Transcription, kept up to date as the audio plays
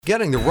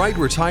Getting the right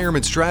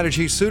retirement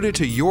strategy suited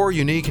to your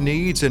unique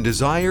needs and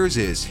desires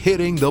is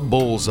hitting the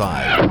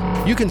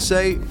bullseye. You can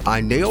say,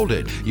 I nailed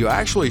it. You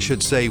actually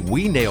should say,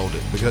 we nailed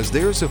it, because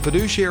there's a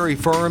fiduciary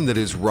firm that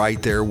is right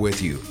there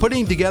with you,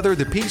 putting together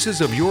the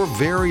pieces of your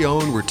very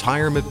own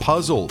retirement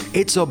puzzle.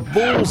 It's a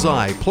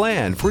bullseye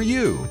plan for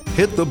you.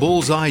 Hit the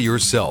bullseye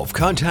yourself.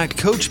 Contact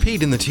Coach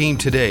Pete and the team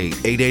today,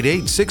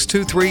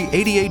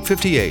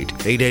 888-623-8858,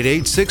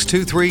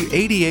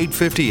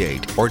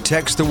 888-623-8858, or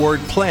text the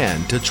word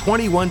PLAN to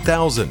 21,000.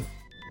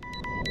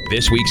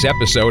 This week's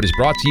episode is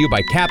brought to you by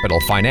Capital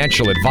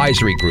Financial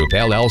Advisory Group,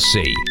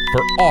 LLC,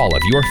 for all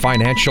of your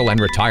financial and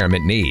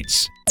retirement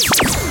needs.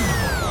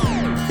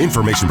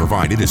 Information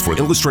provided is for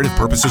illustrative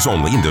purposes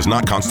only and does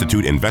not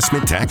constitute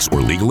investment, tax,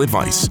 or legal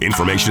advice.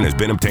 Information has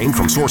been obtained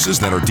from sources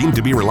that are deemed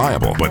to be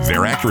reliable, but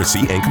their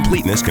accuracy and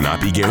completeness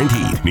cannot be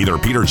guaranteed. Neither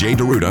Peter J.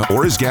 D'Arruda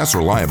or his guests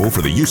are liable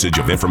for the usage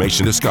of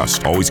information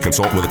discussed. Always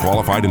consult with a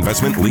qualified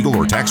investment, legal,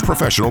 or tax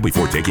professional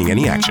before taking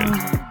any action.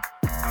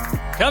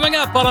 Coming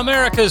up on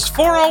America's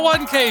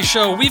 401k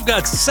show, we've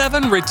got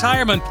 7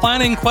 retirement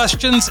planning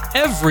questions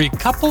every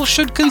couple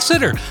should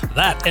consider.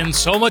 That and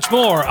so much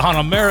more on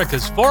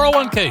America's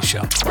 401k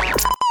show.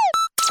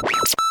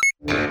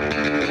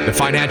 The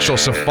Financial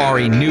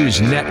Safari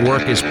News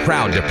Network is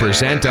proud to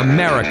present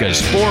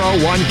America's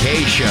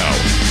 401k show.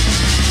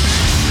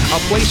 A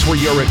place where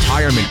your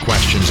retirement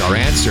questions are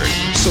answered,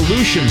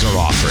 solutions are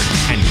offered,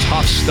 and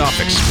tough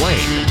stuff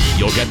explained.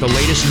 You'll get the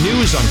latest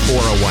news on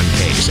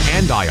 401ks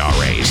and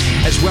IRAs,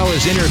 as well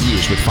as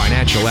interviews with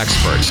financial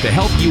experts to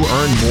help you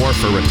earn more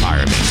for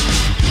retirement.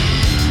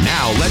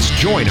 Now let's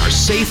join our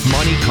Safe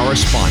Money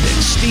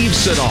correspondent, Steve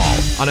Siddall,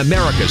 on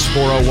America's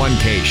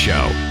 401k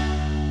show.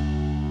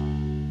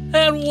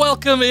 And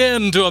welcome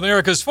in to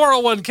America's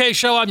 401k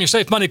show. I'm your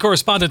Safe Money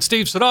correspondent,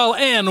 Steve Siddall,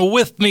 and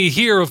with me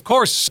here, of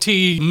course,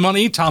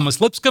 T-Money,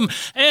 Thomas Lipscomb,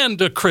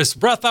 and Chris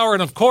Breathauer,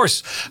 and of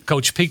course,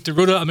 Coach Pete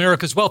D'Arruda,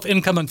 America's Wealth,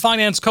 Income, and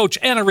Finance Coach,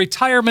 and a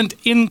retirement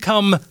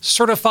income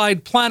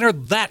certified planner.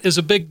 That is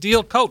a big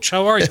deal. Coach,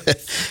 how are you?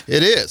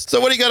 It is.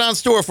 So what do you got on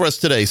store for us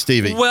today,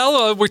 Stevie?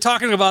 Well, we're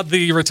talking about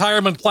the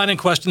retirement planning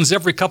questions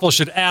every couple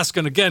should ask.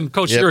 And again,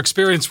 Coach, your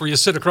experience where you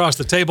sit across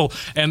the table,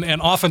 and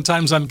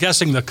oftentimes I'm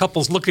guessing the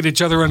couples look at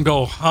each other and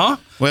go, huh?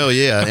 Well,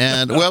 yeah.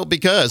 And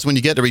because when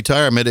you get to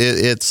retirement,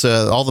 it's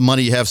all the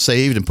money you have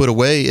saved and put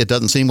away, it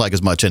doesn't seem like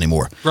as much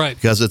anymore. Right.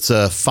 Because it's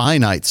a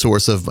finite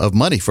source of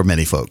money for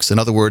many folks. In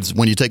other words,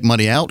 when you take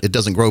money out, it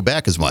doesn't grow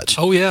back as much.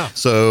 Oh, yeah.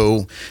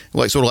 So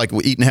sort of like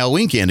eating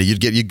Halloween candy.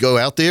 You'd go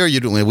out there,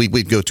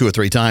 we'd go 2 or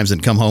 3 times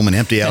and come home and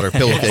empty out our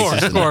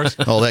pillowcases of course.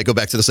 And all that, go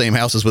back to the same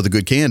houses with the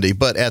good candy.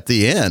 But at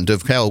the end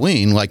of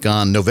Halloween, like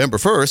on November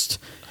 1st,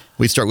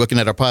 we'd start looking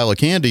at our pile of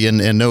candy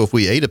and know if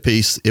we ate a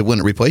piece, it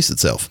wouldn't replace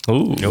itself.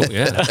 Ooh. Oh,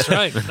 yeah, that's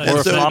right. Or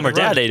if mom or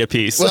dad ate a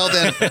piece. Well,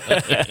 then,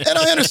 and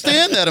I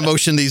understand that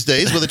emotion these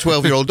days with a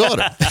 12-year-old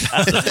daughter.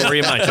 That's the story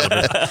of my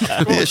children.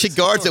 Yeah, she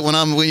guards it when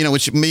me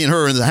and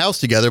her are in the house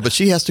together, but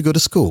she has to go to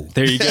school.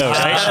 There you go.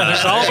 Right?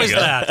 There's always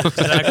that.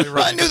 Exactly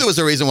right. I knew there was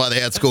a reason why they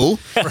had school.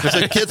 Because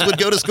the kids would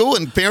go to school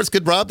and parents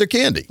could rob their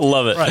candy.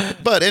 Love it. Right.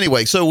 But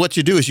anyway, so what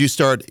you do is you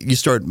start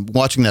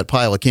watching that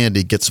pile of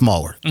candy get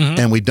smaller. Mm-hmm.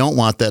 And we don't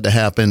want that to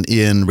happen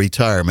in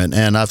retirement.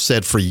 And I've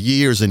said for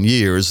years and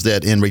years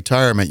that in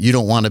retirement, you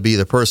don't want to be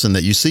the person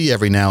that you see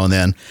every now and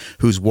then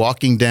who's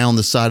walking down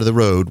the side of the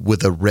road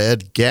with a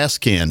red gas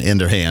can in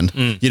their hand.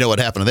 You know what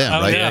happened to them,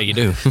 right? Yeah, you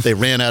do. They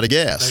ran out of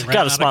gas.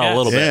 Got to smile a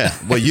little bit. Yeah.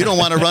 Well, you don't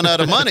want to run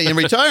out of money in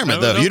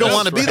retirement, though. You don't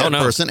want to be that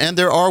person. And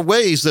there are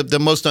ways. The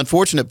most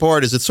unfortunate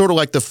part is it's sort of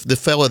like the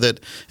fella that,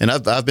 and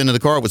I've been in the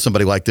car with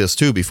somebody like this,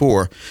 too,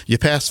 before. You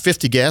pass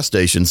 50 gas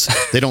stations.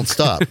 They don't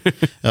stop,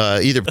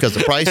 either because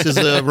the price is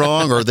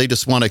wrong or they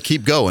just want to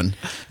keep going.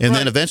 And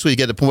then eventually you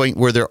get to a point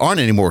where there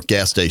aren't any more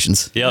gas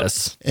stations.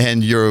 Yes.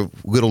 And your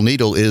little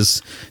needle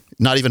is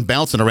not even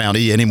bouncing around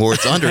E anymore.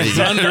 It's under E. It's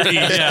under E,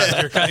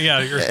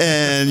 yeah.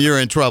 And you're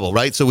in trouble,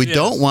 right? So we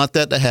don't want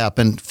that to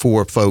happen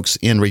for folks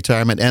in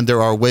retirement, and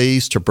there are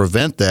ways to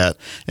prevent that.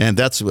 And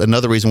that's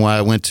another reason why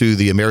I went to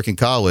the American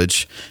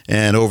College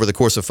and over the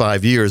course of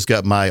 5 years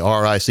got my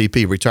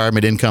RICP,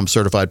 Retirement Income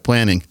Certified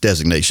Planning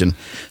designation.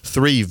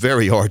 3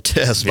 very hard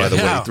tests, by the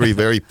way, 3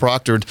 very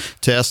proctored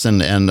tests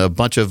and a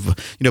bunch of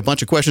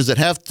questions that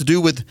have to do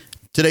with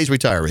today's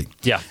retiree.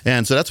 Yeah.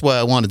 And so that's why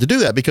I wanted to do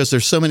that, because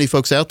there's so many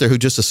folks out there who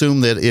just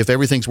assume that if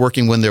everything's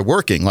working when they're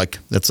working, I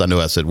know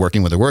I said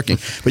working when they're working,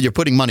 but you're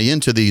putting money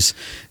into these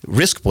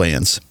risk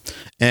plans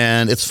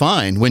and it's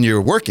fine when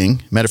you're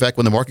working. Matter of fact,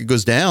 when the market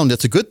goes down,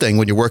 that's a good thing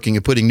when you're working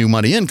and putting new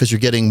money in because you're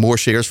getting more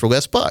shares for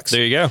less bucks.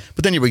 There you go.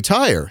 But then you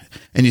retire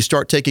and you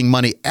start taking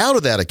money out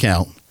of that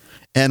account.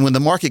 And when the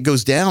market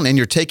goes down and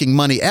you're taking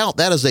money out,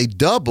 that is a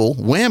double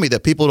whammy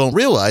that people don't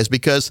realize,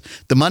 because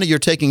the money you're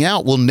taking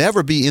out will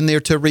never be in there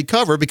to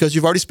recover because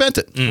you've already spent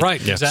it. Right,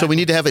 exactly. So we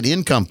need to have an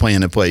income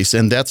plan in place,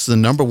 and that's the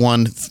number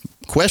one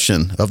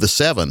question of the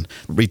 7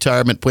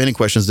 retirement planning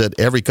questions that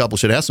every couple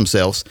should ask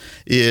themselves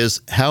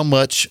is how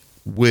much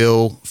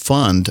will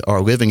fund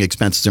our living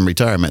expenses in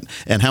retirement,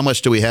 and how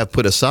much do we have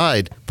put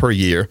aside per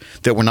year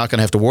that we're not going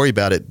to have to worry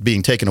about it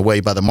being taken away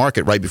by the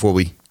market right before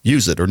we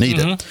use it or need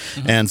it.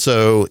 And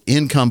so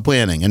income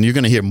planning, and you're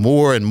going to hear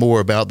more and more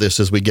about this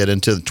as we get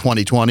into the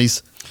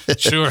 2020s.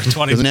 Sure,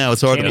 20. Because now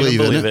it's hard to Can't even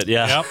believe, believe isn't it? it.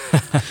 Yeah.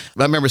 Yep.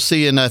 I remember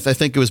seeing, I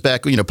think it was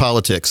back,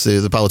 politics,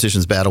 the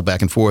politicians battle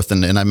back and forth.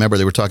 And I remember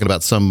they were talking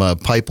about some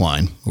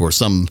pipeline or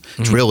some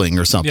drilling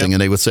or something. Yep.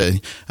 And they would say,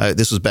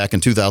 this was back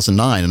in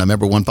 2009. And I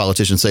remember one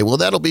politician say, well,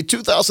 that'll be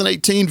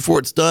 2018 before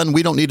it's done.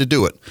 We don't need to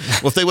do it.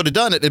 Well, if they would have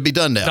done it, it'd be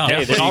done now. Done.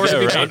 Hey, there you Already go,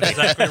 be right? done.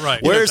 Exactly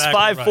right. Where's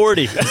Exactly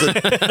 540?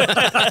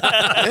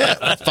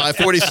 Yeah,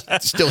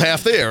 540's still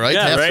half there, right?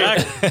 Yeah,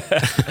 Half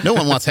right. No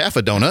one wants half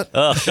a donut.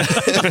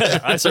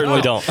 I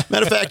certainly don't.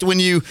 Matter of fact, when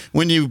you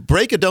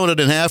break a donut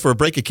in half or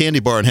break a candy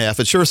bar in half,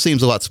 it sure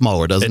seems a lot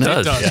smaller, doesn't it? It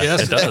does. does, Yeah,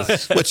 yes. it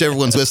does. Which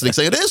everyone's listening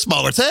saying, it is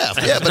smaller, it's half.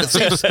 Yeah, but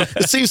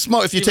it seems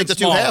small. If you take the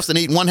two smaller. halves and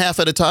eat one half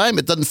at a time,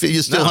 it doesn't feel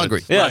you're still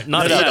hungry. Yeah, Right.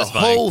 not You eat a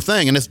satisfying. whole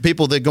thing. And it's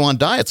people that go on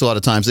diets a lot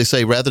of times, they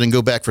say rather than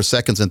go back for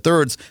seconds and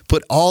thirds,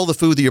 put all the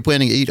food that you're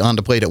planning to eat on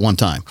the plate at one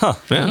time.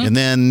 And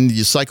then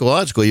you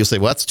psychologically, you'll say,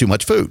 well, that's too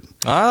much food.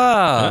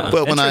 But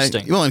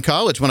interesting. in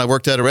college, when I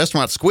worked at a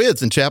restaurant,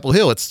 Squids in Chapel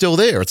Hill, it's still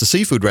there. It's a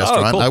seafood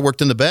restaurant. cool. I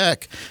worked in the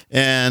back,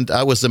 and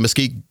I was the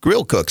mesquite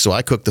grill cook, so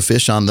I cooked the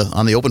fish on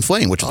the open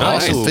flame, which is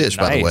awesome fish,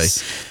 by the way.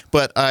 nice.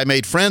 But I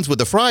made friends with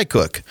the fry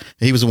cook.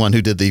 He was the one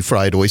who did the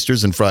fried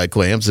oysters and fried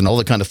clams and all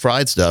the kind of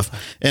fried stuff.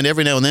 And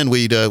every now and then,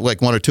 we'd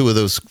like one or two of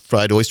those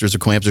fried oysters or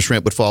clams or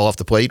shrimp would fall off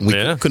the plate, and we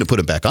Yeah. couldn't put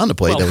them back on the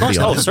plate. Well, That would be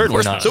Oh, on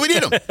certainly not. So we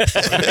did them.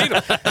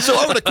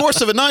 So over the course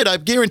of a night, I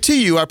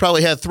guarantee you, I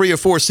probably had 3 or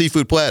 4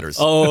 seafood platters.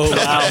 Oh,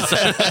 wow.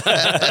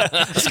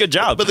 That's a good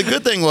job. But the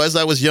good thing was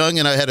I was young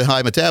and I had a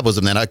high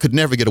metabolism then. I could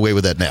never get away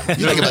with that now. You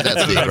think about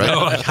that, Steve, right?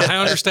 No, I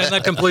understand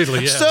that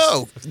completely. Yes.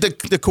 So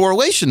the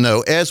correlation,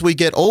 though, as we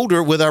get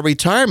older with our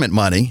retirement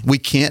money, we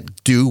can't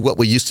do what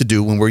we used to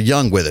do when we're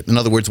young with it. In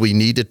other words, we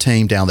need to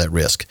tame down that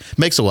risk.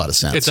 Makes a lot of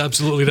sense. it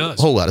absolutely does.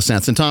 A whole lot of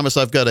sense. And Thomas,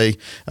 I've got a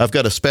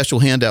special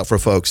handout for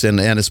folks, and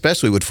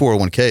especially with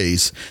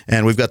 401ks.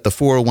 And we've got the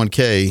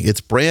 401k.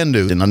 It's brand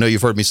new, and I know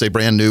you've heard me say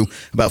brand new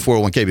about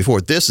 401k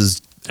before. This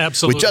is.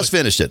 Absolutely. We just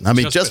finished it. I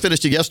mean, just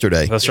finished it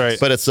yesterday. That's right.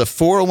 But it's a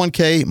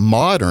 401k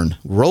modern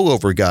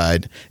rollover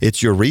guide.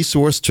 It's your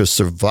resource to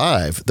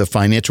survive the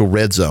financial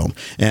red zone.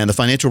 And the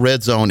financial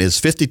red zone is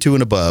 52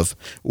 and above,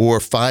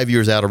 or 5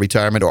 years out of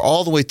retirement, or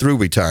all the way through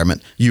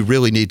retirement. You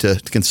really need to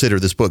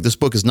consider this book. This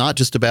book is not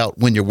just about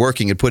when you're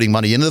working and putting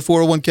money into the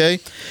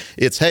 401k.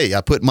 It's, hey,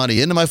 I put money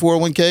into my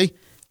 401k.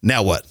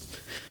 Now what?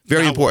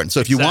 Very important.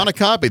 So if you want to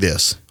copy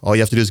this, all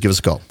you have to do is give us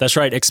a call. That's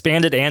right.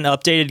 Expanded and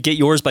updated. Get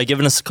yours by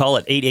giving us a call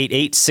at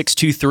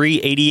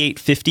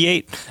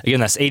 888-623-8858. Again,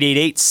 that's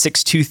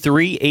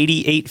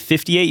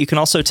 888-623-8858. You can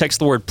also text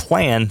the word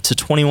PLAN to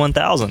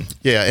 21,000.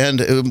 Yeah,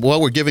 and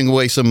while we're giving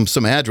away some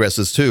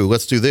addresses too,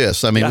 let's do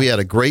this. I mean, we had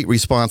a great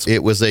response.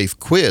 It was a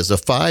quiz, a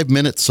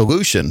 5-minute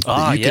solution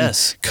that you can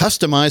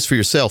customize for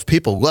yourself.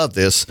 People love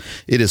this.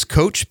 It is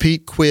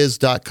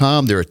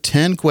CoachPeteQuiz.com. There are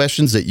 10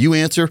 questions that you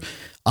answer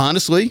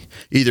honestly,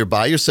 either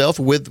by yourself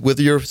or with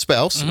your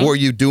spouse, or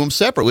you do them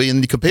separately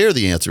and you compare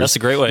the answers. That's a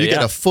great way, You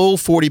get a full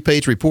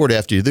 40-page report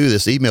after you do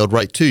this emailed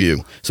right to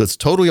you. So it's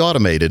totally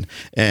automated,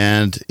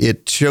 and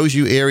it shows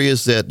you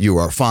areas that you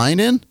are fine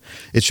in.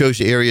 It shows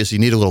you areas you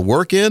need a little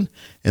work in,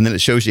 and then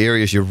it shows you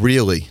areas you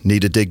really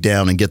need to dig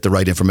down and get the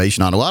right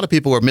information on. A lot of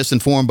people are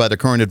misinformed by their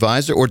current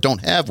advisor or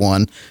don't have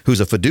one who's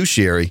a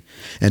fiduciary.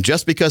 And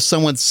just because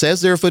someone says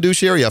they're a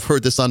fiduciary, I've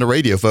heard this on the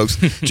radio, folks,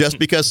 just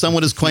because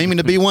someone is claiming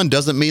to be one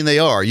doesn't mean they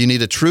are. You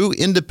need a true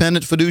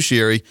independent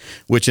fiduciary,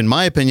 which in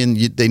my opinion,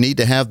 they need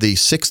to have the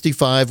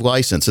 65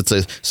 license. It's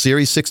a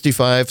Series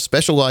 65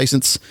 special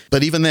license,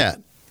 but even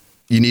that,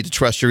 you need to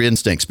trust your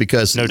instincts,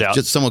 because No doubt.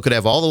 just someone could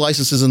have all the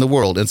licenses in the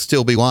world and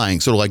still be lying,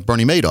 sort of like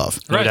Bernie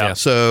Madoff. No doubt.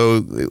 So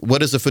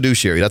what is a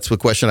fiduciary? That's the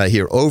question I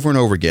hear over and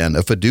over again.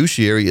 A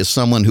fiduciary is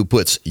someone who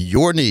puts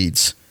your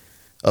needs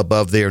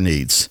above their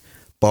needs,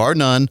 bar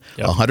none,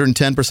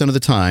 110% of the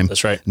time.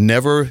 That's right.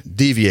 Never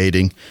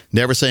deviating,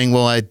 never saying,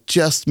 well, I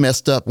just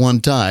messed up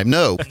one time.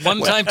 No. One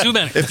time too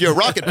many. If you're a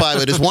rocket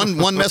pilot, is one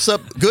mess up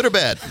good or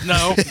bad?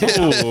 No,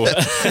 Ooh.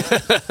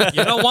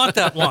 you don't want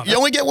that one. You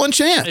only get one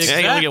chance. Yeah,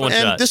 you only get one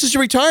And shot. this is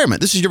your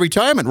retirement. This is your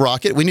retirement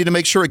rocket. We need to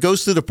make sure it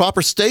goes through the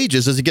proper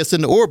stages as it gets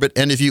into orbit.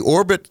 And if you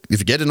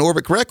get in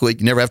orbit correctly,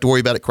 you never have to worry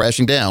about it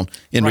crashing down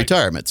in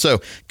retirement. So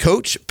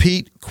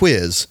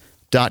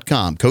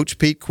CoachPeteQuiz.com,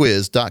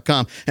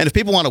 CoachPeteQuiz.com. And if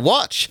people want to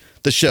watch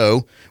the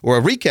show or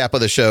a recap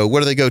of the show,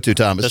 where do they go to,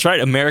 Thomas? That's right,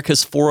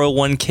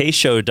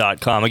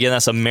 Americas401kshow.com. Again,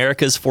 that's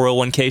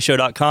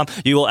Americas401kshow.com.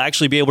 You will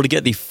actually be able to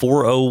get the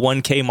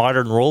 401k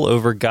modern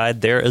rollover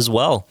guide there as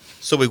well.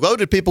 So we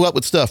loaded people up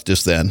with stuff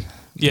just then.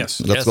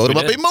 Yes. Let's load them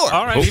up even more.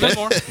 All right, even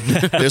more.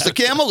 There's the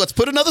camel. Let's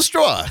put another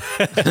straw.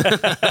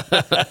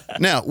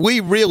 Now, we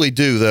really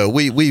do, though.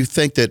 We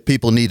think that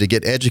people need to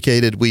get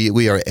educated.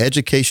 We are an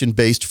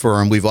education-based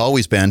firm. We've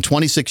always been.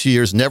 26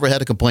 years, never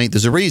had a complaint.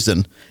 There's a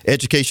reason.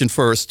 Education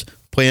first,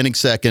 planning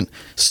second,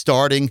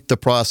 starting the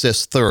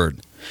process third.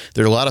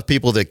 There are a lot of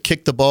people that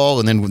kick the ball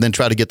and then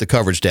try to get the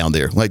coverage down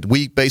there. Like,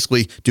 we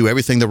basically do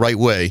everything the right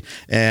way,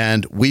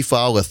 and we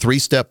follow a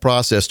 3-step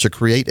process to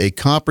create a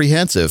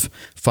comprehensive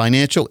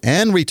financial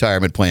and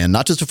retirement plan.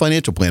 Not just a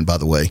financial plan, by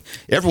the way.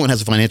 Everyone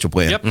has a financial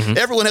plan. Yep.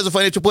 Everyone has a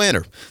financial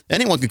planner.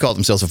 Anyone can call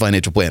themselves a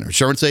financial planner.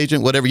 Insurance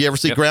agent, whatever. You ever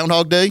see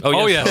Groundhog Day?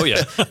 Oh,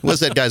 yeah. What's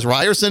that guy's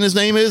Ryerson, his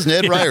name is?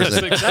 Ned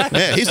Ryerson. Exactly.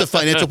 Yeah, he's a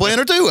financial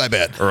planner too, I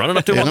bet. Running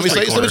up to Let me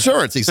save some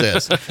insurance, he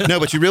says. No,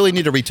 but you really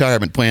need a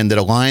retirement plan that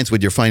aligns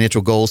with your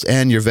financial goals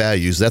and your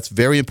values. That's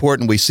very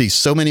important. We see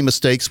so many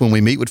mistakes when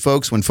we meet with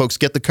folks, when folks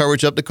get the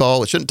courage up to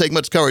call. It shouldn't take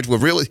much courage. We're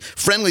really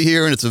friendly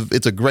here, and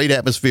it's a great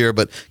atmosphere,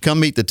 but come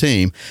meet the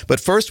team. But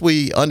first,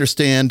 we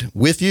understand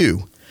with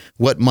you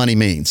what money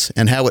means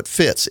and how it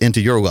fits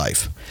into your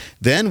life.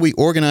 Then we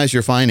organize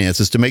your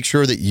finances to make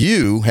sure that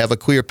you have a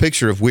clear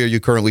picture of where you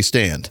currently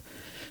stand.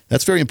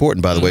 That's very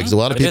important, by the way, because a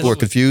lot of people are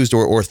confused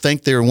or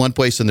think they're in one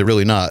place and they're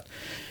really not.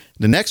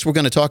 The next, we're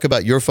going to talk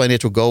about your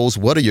financial goals.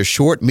 What are your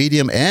short,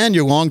 medium, and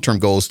your long-term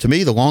goals? To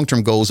me, the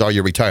long-term goals are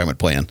your retirement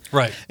plan.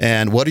 Right.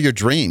 And what are your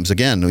dreams?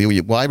 Again,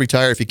 why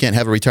retire if you can't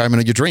have a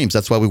retirement of your dreams?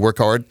 That's why we work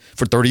hard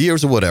for 30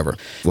 years or whatever.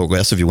 Well,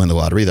 less if you win the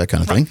lottery, that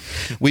kind of thing.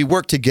 We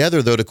work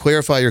together, though, to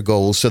clarify your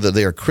goals so that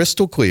they are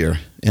crystal clear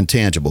and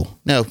tangible.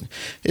 Now,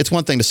 it's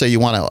one thing to say you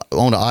want to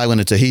own an island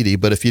in Tahiti,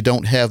 but if you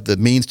don't have the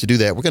means to do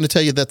that, we're going to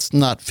tell you that's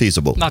not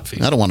feasible. Not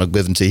feasible. I don't want to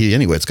live in Tahiti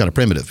anyway. It's kind of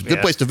primitive. Good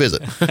place to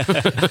visit.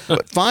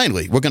 But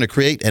finally, we're going to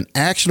create an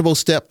actionable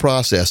step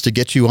process to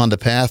get you on the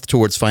path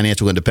towards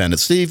financial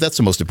independence. Steve, that's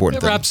the most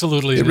important thing.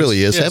 Absolutely. It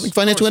really is. Yes, having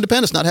financial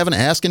independence, not having to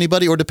ask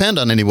anybody or depend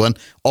on anyone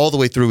all the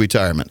way through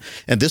retirement.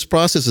 And this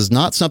process is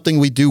not something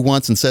we do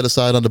once and set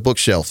aside on the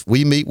bookshelf.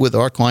 We meet with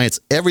our clients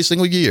every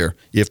single year,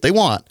 if they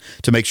want,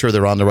 to make sure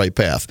they're on the right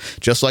path.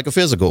 Just like a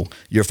physical,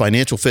 your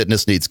financial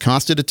fitness needs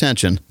constant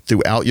attention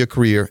throughout your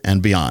career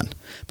and beyond.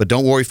 But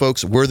don't worry,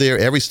 folks. We're there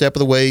every step of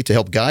the way to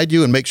help guide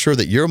you and make sure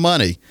that your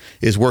money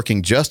is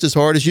working just as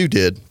hard as you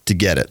did to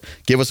get it.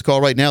 Give us a call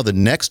right now. The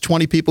next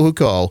 20 people who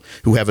call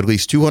who have at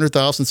least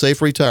 $200,000 saved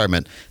for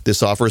retirement,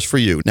 this offer is for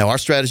you. Now, our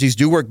strategies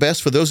do work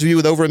best for those of you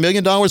with over $1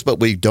 million, but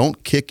we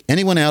don't kick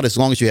anyone out. As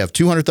long as you have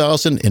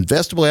 $200,000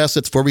 investable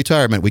assets for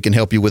retirement, we can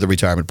help you with a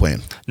retirement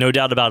plan. No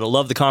doubt about it.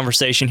 Love the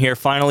conversation here.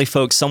 Finally,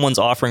 folks, someone's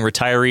offering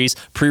retirees,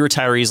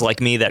 pre-retirees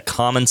like me, that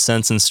common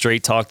sense and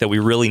straight talk that we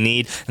really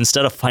need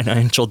instead of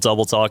financial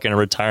double talk and a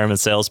retirement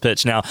sales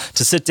pitch. Now,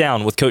 to sit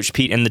down with Coach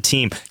Pete and the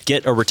team,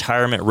 get a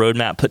retirement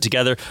roadmap put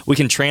together, we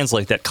can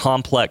translate that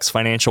complex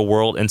financial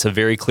world into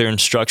very clear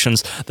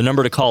instructions. The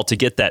number to call to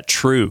get that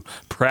true,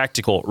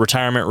 practical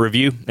retirement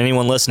review.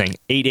 Anyone listening,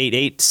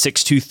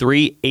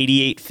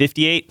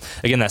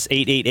 888-623-8858. Again, that's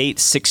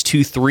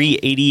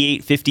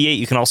 888-623-8858.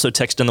 You can also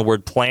text in the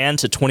word plan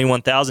to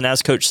 21,000.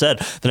 As Coach said,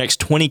 the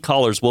next 20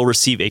 callers will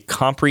receive a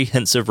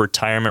comprehensive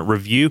retirement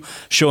review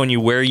showing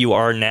you where you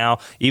are now.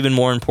 Even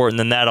more important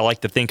than that, I like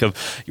to think of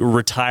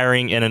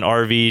retiring in an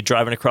RV,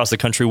 driving across the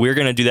country. We're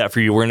going to do that for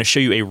you. We're going to show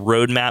you a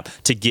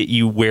roadmap to get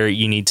you where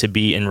you need to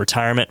be in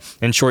retirement.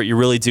 In short, you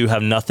really do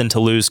have nothing to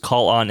lose.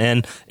 Call on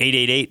in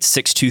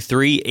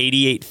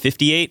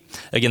 888-623-8858.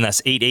 Again,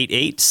 that's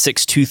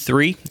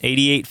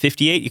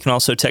 888-623-8858. You can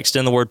also text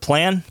in the word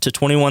plan to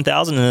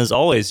 21,000. And as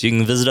always, you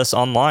can visit us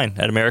online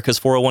at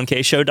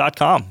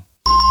americas401kshow.com.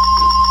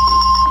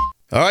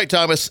 All right,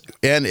 Thomas.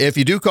 And if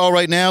you do call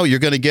right now, you're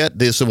going to get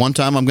this. One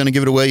time I'm going to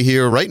give it away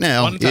here right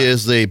now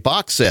is the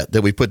box set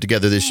that we put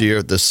together this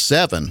year, the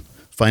 7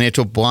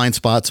 Financial Blind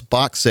Spots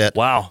box set.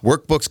 Wow.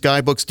 Workbooks,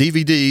 guidebooks,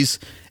 DVDs,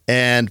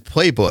 and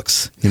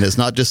playbooks. It's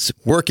not just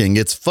working,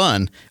 it's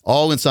fun,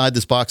 all inside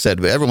this box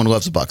set. Everyone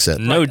loves a box set.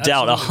 No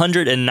doubt.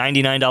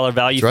 $199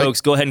 value, folks.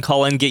 Go ahead and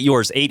call in, get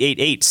yours.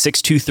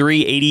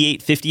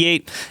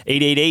 888-623-8858,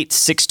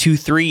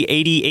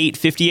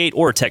 888-623-8858,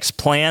 or text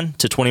PLAN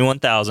to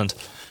 21,000.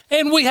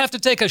 And we have to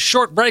take a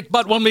short break,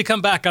 but when we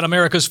come back on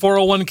America's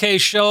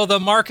 401k show, the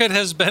market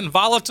has been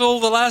volatile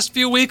the last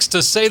few weeks,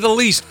 to say the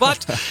least.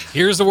 But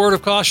here's the word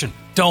of caution.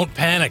 Don't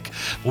panic.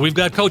 We've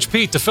got Coach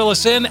Pete to fill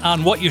us in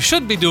on what you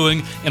should be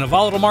doing in a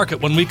volatile market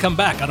when we come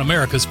back on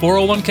America's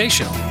 401k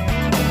show.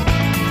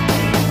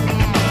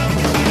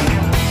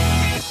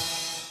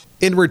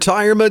 In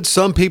retirement,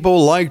 some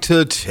people like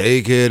to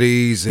take it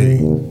easy.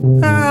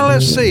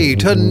 Let's see,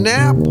 to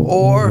nap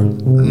or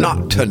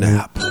not to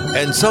nap.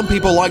 And some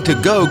people like to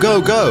go,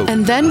 go, go.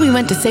 And then we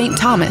went to St.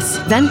 Thomas,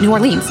 then New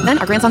Orleans, then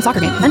our grandson's soccer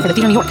game, then for the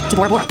Theater New York to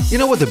Bora Bora. You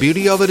know what the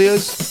beauty of it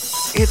is?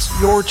 It's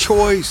your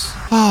choice.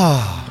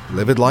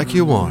 Live it like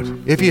you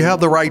want. If you have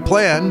the right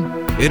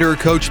plan, enter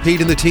Coach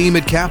Pete and the team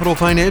at Capital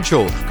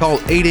Financial. Call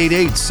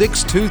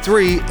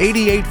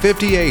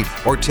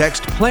 888-623-8858 or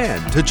text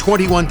PLAN to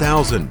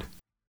 21,000.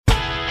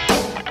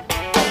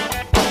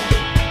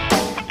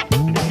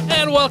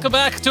 Welcome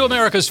back to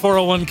America's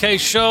 401k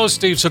show.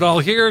 Steve Siddall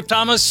here,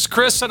 Thomas,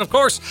 Chris, and of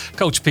course,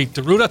 Coach Pete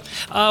D'Arruda.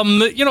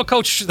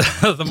 Coach,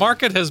 the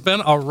market has been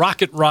a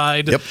rocket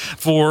ride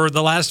for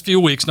the last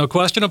few weeks, no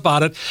question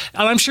about it.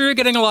 And I'm sure you're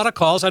getting a lot of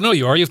calls. I know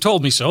you are. You've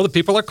told me so. The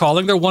people are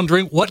calling. They're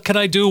wondering, what can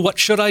I do? What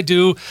should I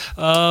do?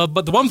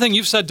 But the one thing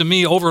you've said to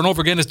me over and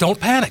over again is don't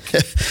panic.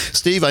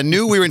 Steve, I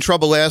knew we were in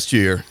trouble last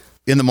year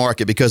in the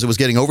market because it was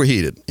getting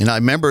overheated. And I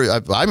remember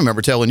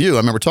talking to you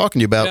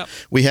about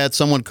we had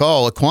someone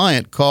a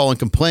client call and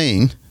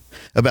complain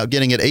about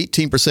getting an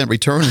 18%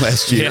 return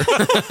last year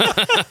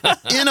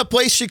in a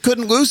place she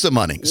couldn't lose the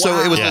money. Wow. So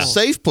it was a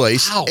safe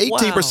place,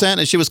 18%,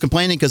 and she was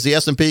complaining because the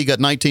S&P got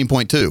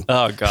 19.2.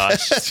 Oh,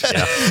 gosh.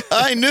 Yeah.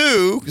 I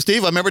knew,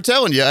 Steve, I remember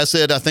telling you, I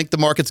said, I think the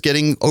market's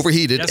getting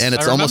overheated, and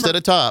it's almost at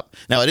a top.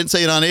 Now, I didn't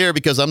say it on air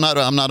because I'm not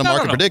a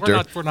market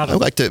predictor. We're not I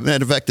like to,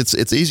 matter of fact,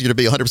 it's easier to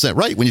be 100%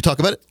 right when you talk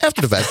about it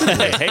after the fact.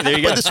 Hey, there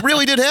you go. But this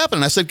really did happen.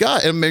 And I said,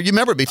 God, and you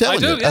remember me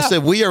telling you. I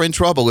said, we are in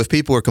trouble if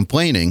people are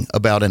complaining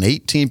about an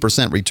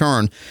 18%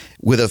 return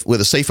with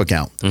a safe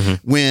account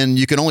when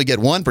you can only get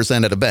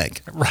 1% at a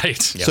bank.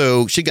 Right.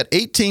 So she got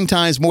 18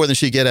 times more than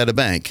she get at a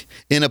bank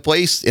in a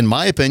place, in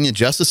my opinion,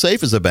 just as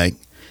safe as a bank.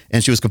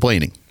 And she was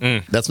complaining.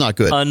 That's not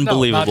good.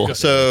 Unbelievable. No,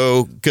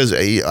 so, because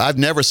I've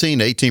never seen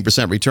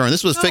 18% return.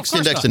 This was fixed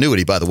index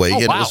annuity, by the way.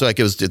 It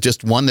was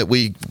just one that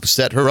we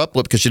set her up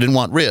with because she didn't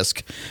want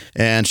risk.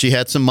 And she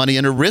had some money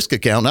in her risk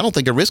account. I don't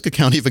think her risk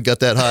account even got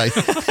that high.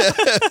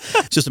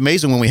 It's just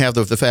amazing when we have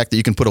the fact that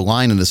you can put a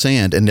line in the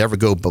sand and never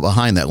go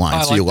behind that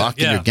line. So you're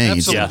locked in your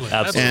gains. Absolutely. Yeah,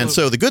 absolutely. And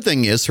so the good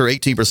thing is her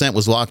 18%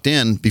 was locked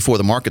in before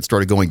the market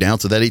started going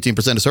down. So that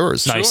 18% is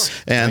hers. Nice.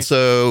 And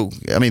so,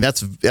 I mean,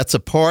 that's a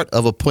part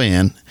of a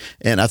plan.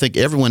 And I think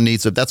everyone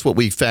needs it. That's what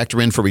we factor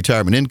in for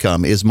retirement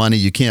income is money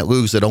you can't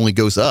lose that only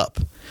goes up.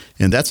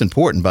 And that's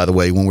important, by the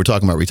way, when we're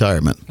talking about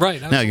retirement. Right.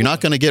 Now, you're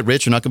not going to get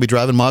rich. You're not going to be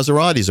driving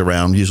Maseratis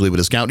around, usually with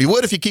a discount. You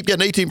would if you keep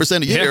getting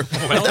 18% a year.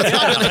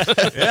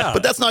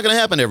 But that's not going to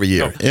happen every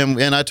year. No.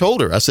 And I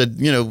told her, I said,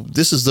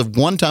 this is the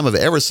one time I've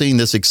ever seen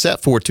this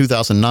except for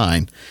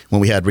 2009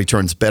 when we had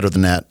returns better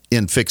than that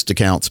in fixed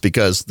accounts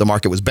because the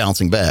market was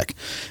bouncing back.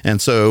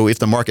 And so if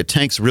the market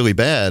tanks really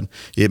bad,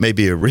 it may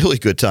be a really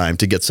good time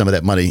to get some of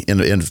that money in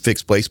a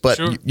fixed place. But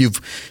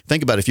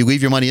think about it. If you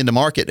leave your money in the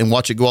market and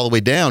watch it go all the way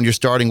down, you're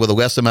starting with a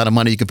less amount of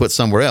money you can put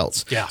somewhere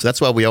else. Yeah. So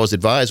that's why we always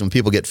advise when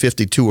people get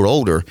 52 or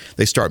older,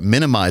 they start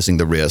minimizing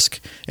the risk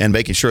and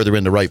making sure they're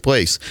in the right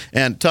place.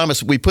 And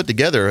Thomas, we put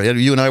together,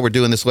 you and I were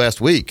doing this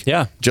last week,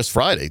 just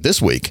Friday,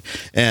 this week,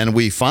 and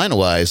we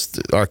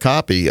finalized our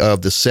copy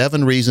of the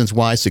 7 reasons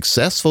why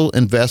successful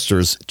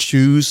investors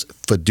choose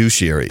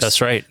fiduciaries.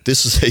 That's right.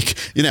 This is a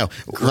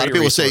lot of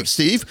people say,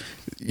 Steve,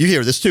 you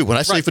hear this too. When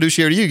I say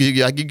fiduciary to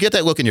you get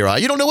that look in your eye.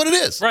 You don't know what it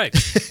is. Right.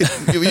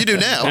 You do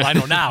now. Well, I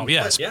know now,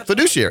 yes.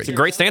 Fiduciary. It's a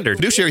great standard.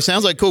 Fiduciary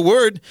sounds like a cool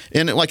word.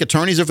 And like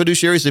attorneys are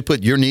fiduciaries, they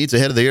put your needs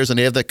ahead of theirs and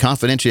they have that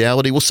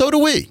confidentiality. Well, so do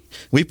we.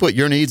 We put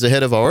your needs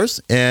ahead of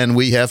ours and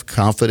we have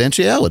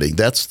confidentiality.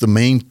 That's the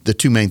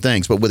 2 main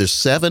things. But there's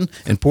 7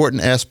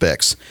 important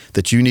aspects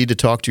that you need to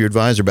talk to your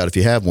advisor about if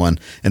you have one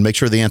and make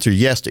sure they answer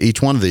yes to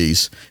each one of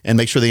these and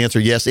make sure they answer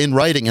yes in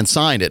writing and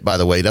sign it, by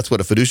the way. That's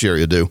what a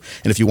fiduciary will do.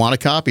 And if you want a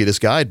copy of this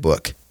guidebook,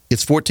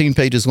 it's 14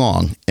 pages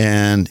long,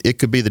 and it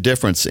could be the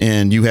difference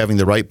in you having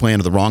the right plan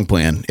or the wrong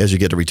plan as you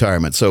get to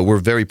retirement. So we're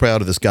very proud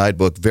of this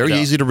guidebook. Very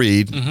easy to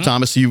read.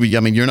 Thomas,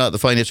 you're not the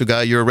financial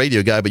guy. You're a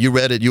radio guy, but you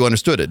read it. You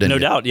understood it, didn't you?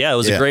 No doubt. Yeah, it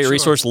was a great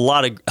resource. A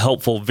lot of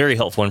very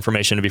helpful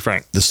information, to be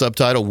frank. The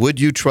subtitle, Would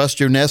You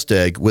Trust Your Nest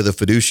Egg with a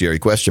Fiduciary? ?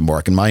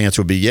 And my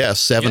answer would be yes.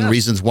 7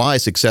 reasons why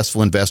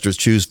successful investors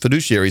choose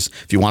fiduciaries.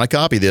 If you want to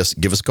copy this,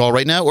 give us a call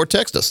right now or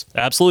text us.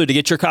 Absolutely. To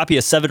get your copy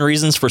of 7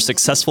 reasons for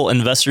successful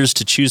investors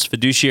to choose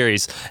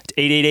fiduciaries,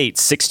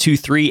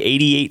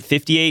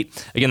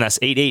 888-623-8858. Again, that's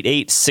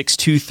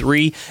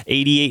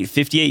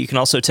 888-623-8858. You can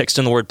also text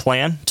in the word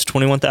plan to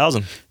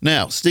 21,000.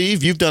 Now,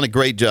 Steve, you've done a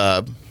great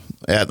job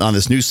on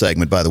this new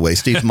segment, by the way.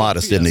 Steve's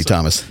modest, isn't he,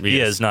 Thomas? He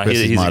is. No,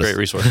 he's a great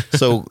resource.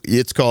 So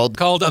it's called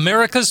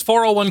America's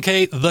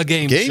 401k, The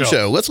Game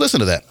Show. Let's listen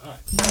to that.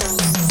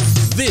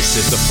 This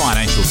is the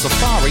Financial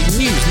Safari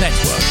News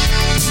Network.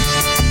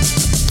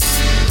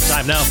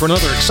 Time now for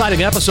another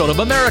exciting episode of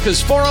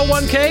America's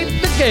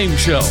 401k, The Game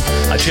Show.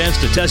 A chance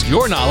to test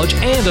your knowledge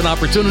and an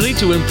opportunity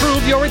to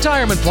improve your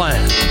retirement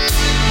plan.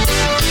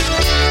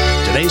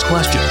 Today's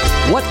question: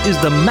 what is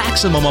the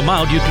maximum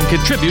amount you can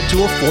contribute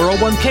to a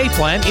 401k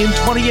plan in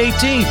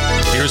 2018?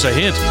 Here's a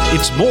hint: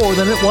 it's more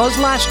than it was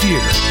last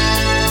year.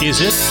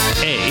 Is it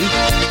A,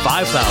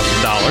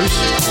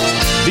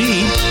 $5,000,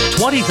 B,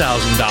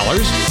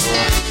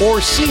 $20,000,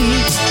 or C,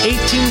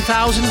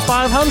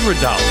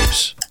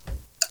 $18,500?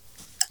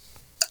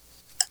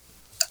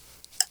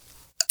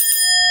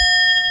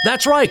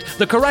 That's right.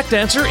 The correct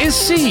answer is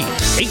C,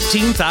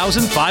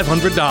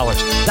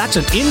 $18,500. That's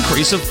an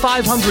increase of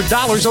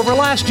 $500 over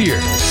last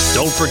year.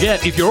 Don't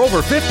forget, if you're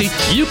over 50,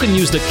 you can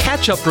use the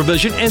catch-up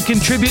provision and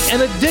contribute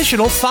an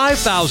additional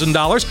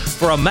 $5,000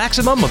 for a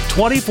maximum of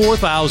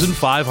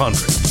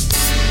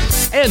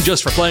 $24,500. And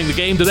just for playing the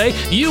game today,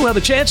 you have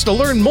a chance to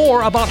learn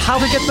more about how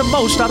to get the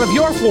most out of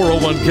your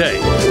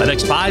 401k. The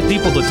next 5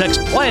 people to text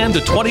PLAN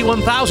to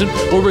 21,000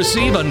 will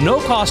receive a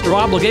no-cost or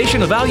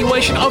obligation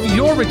evaluation of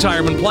your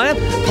retirement plan,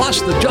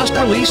 plus the just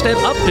released and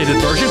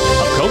updated version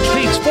of Coach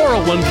Pete's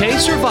 401k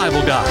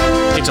Survival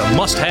Guide. It's a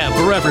must-have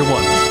for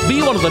everyone.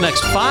 Be one of the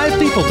next 5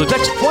 people to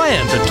text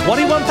PLAN to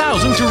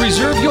 21,000 to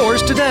reserve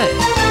yours today.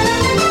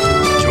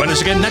 Join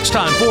us again next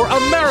time for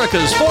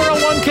America's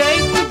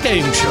 401k The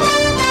Game Show.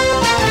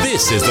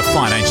 This is the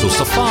Financial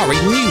Safari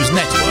News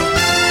Network.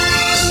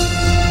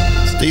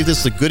 Steve, this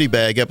is a goodie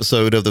bag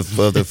episode of the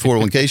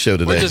 401k show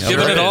today. We're just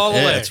giving it all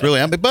away. Yeah, it's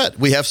really, but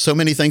we have so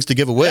many things to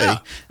give away,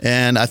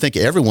 and I think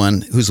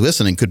everyone who's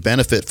listening could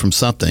benefit from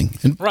something.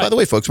 And by the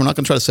way, folks, we're not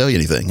going to try to sell you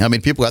anything. I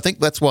mean, people, I think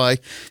that's why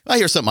I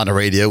hear something on the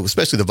radio,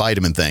 especially the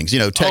vitamin things.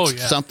 Text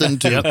something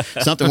to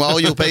something. Well, all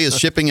you'll pay is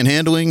shipping and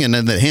handling, and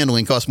then the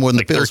handling costs more than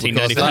the pills would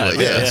cost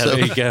anyway. So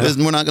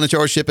we're not going to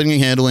charge shipping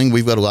and handling.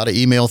 We've got a lot of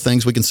email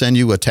things we can send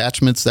you,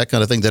 attachments, that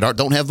kind of thing that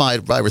don't have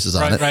viruses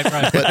on it.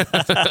 Right.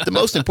 But the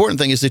most important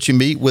thing is that you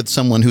meet with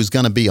someone who's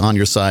going to be on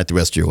your side the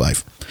rest of your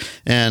life.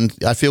 And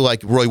I feel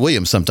like Roy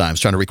Williams sometimes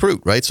trying to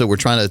recruit, right? So we're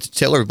trying to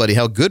tell everybody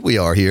how good we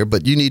are here,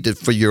 but you need to,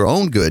 for your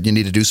own good, you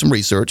need to do some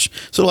research.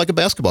 Sort of like a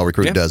basketball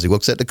recruit does. He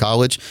looks at the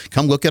college,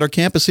 come look at our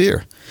campus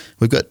here.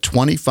 We've got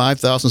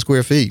 25,000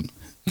 square feet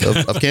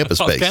of campus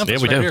space.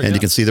 We do. And you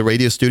can see the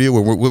radio studio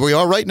where we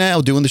are right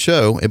now doing the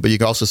show, but you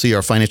can also see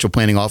our financial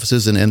planning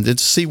offices and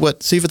see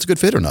if it's a good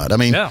fit or not. I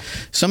mean,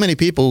 so many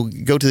people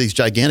go to these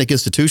gigantic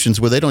institutions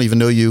where they don't even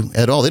know you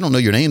at all. They don't know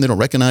your name. They don't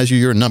recognize you.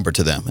 You're a number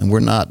to them. And we're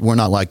not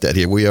like that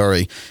here.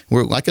 We're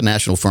like a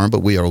national firm,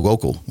 but we are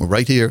local. We're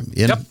right here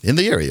in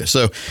the area.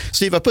 So,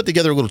 Steve, I put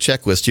together a little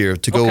checklist here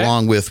to go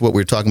along with what we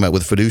were talking about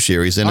with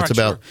fiduciaries. And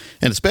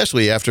and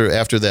especially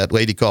after that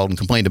lady called and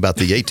complained about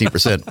the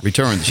 18%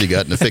 return that she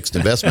got in a fixed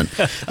investment.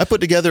 I put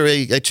together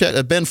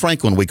a Ben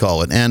Franklin, we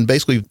call it, and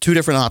basically 2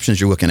 different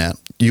options you're looking at.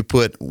 You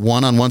put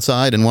one on one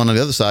side and one on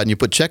the other side, and you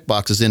put check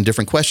boxes in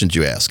different questions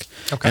you ask.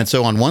 Okay. And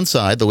so on one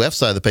side, the left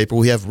side of the paper,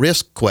 we have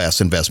risk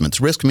class investments.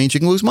 Risk means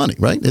you can lose money,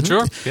 right?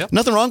 Sure.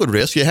 Nothing wrong with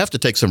risk. You have to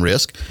take some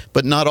risk,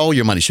 but not all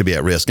your money should be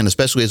at risk. And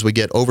especially as we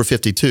get over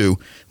 52,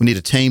 we need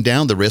to tame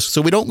down the risk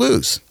so we don't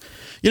lose.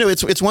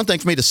 It's one thing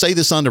for me to say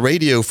this on the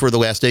radio for the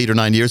last 8 or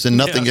 9 years and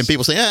nothing, and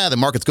people say, the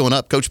market's going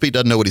up. Coach Pete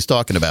doesn't know what he's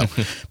talking about.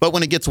 But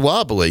when it gets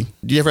wobbly,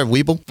 do you ever have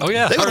Weeble? Oh,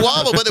 yeah. They would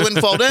wobble, but they wouldn't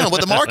fall down.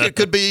 But the market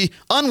could be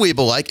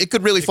unweeble-like. It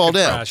could really fall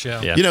down. Crash,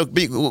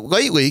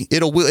 Lately,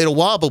 it'll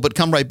wobble, but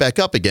come right back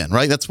up again,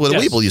 right? That's what a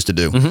Weeble used to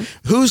do.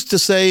 Mm-hmm. Who's to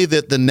say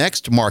that the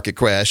next market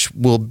crash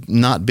will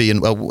not be a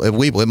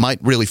Weeble? It might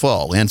really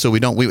fall. And so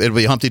it'll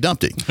be Humpty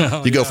Dumpty.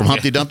 You go from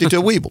Humpty Dumpty to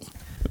a Weeble.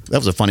 That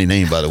was a funny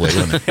name, by the way,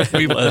 wasn't it?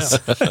 We was.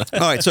 All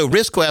right, so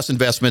risk class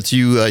investments,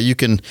 you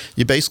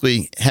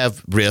basically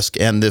have risk,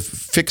 and the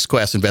fixed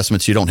class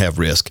investments you don't have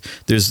risk.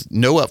 There's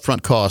no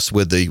upfront costs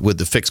with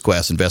the fixed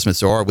class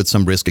investments. There are with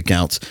some risk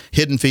accounts,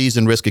 hidden fees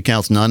in risk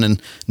accounts, none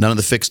of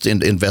the fixed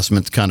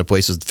investment kind of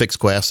places. Fixed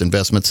class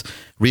investments,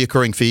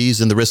 reoccurring fees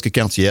in the risk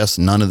accounts, yes,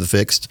 none of the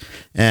fixed,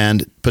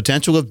 and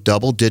potential of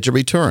double-digit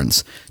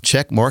returns.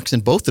 Check marks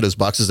in both of those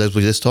boxes as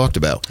we just talked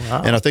about.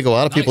 Wow. And I think a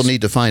lot of people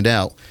need to find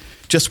out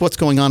just what's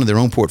going on in their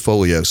own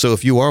portfolio. So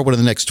if you are one of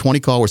the next 20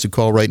 callers who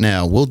call right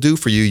now, we'll do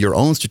for you your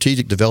own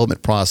strategic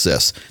development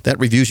process. That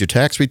reviews your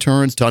tax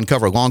returns to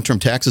uncover long-term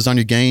taxes on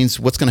your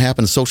gains, what's going to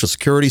happen to Social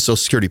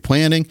Security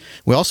planning.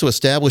 We also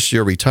establish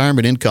your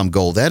retirement income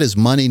goal. That is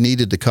money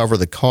needed to cover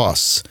the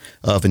costs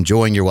of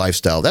enjoying your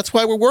lifestyle. That's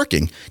why we're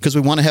working, because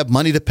we want to have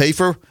money to pay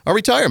for our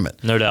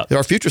retirement. No doubt.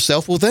 Our future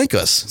self will thank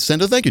us.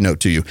 Send a thank you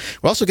note to you.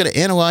 We're also going to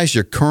analyze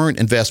your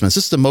current investments.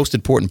 This is the most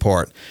important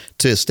part,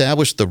 to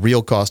establish the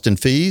real cost and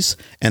fees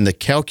and the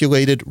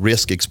calculated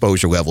risk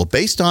exposure level.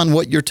 Based on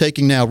what you're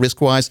taking now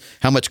risk-wise,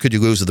 how much could you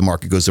lose if the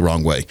market goes the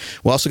wrong way?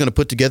 We're also going to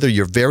put together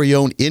your very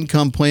own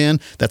income plan.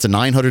 That's a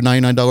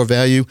 $999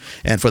 value.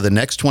 And for the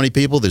next 20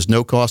 people, there's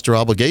no cost or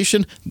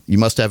obligation. You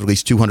must have at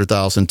least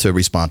 $200,000 to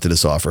respond to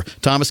this offer.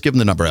 Thomas, give them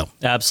the number out.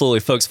 Absolutely,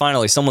 folks.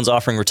 Finally, someone's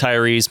offering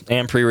retirees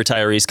and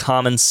pre-retirees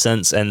common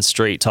sense and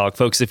straight talk.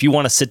 Folks, if you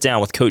want to sit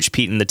down with Coach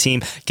Pete and the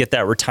team, get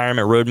that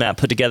retirement roadmap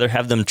put together,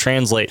 have them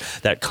translate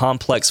that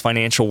complex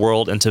financial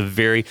world into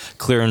very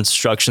clear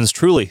instructions,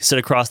 truly sit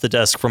across the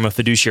desk from a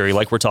fiduciary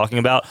like we're talking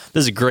about,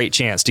 this is a great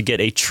chance to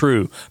get a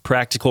true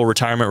practical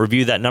retirement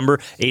review. That number,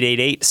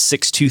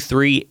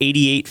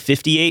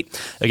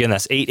 888-623-8858. Again,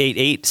 that's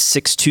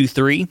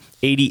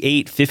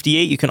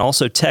 888-623-8858. You can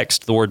also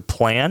text the word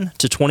PLAN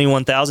to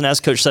 21,000.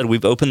 As Coach said,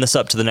 we've opened this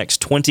up to the next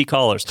 20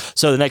 callers.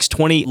 So the next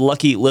 20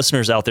 lucky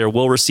listeners out there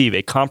will receive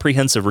a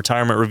comprehensive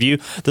retirement review.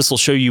 This will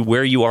show you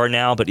where you are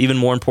now, but even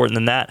more important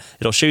than that,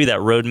 it'll show you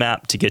that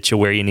roadmap to get you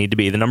where you need to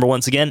be. The number,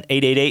 once again,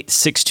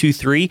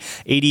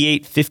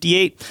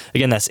 888-623-8858.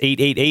 Again, that's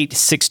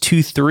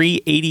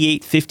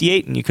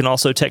 888-623-8858. And you can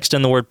also text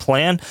in the word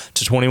PLAN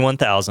to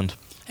 21,000.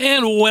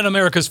 And when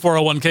America's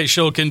 401k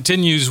show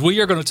continues, we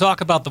are going to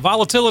talk about the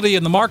volatility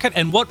in the market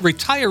and what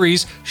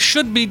retirees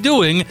should be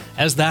doing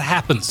as that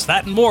happens.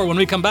 That and more when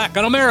we come back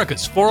on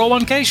America's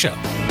 401k show.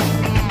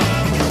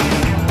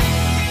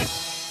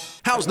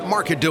 How's the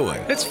market doing?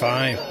 It's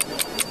fine.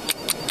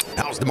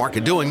 How's the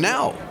market doing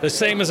now? The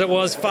same as it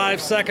was 5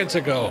 seconds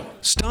ago.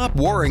 Stop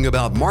worrying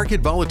about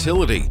market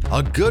volatility.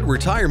 A good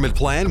retirement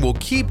plan will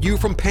keep you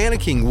from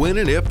panicking when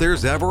and if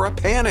there's ever a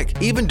panic,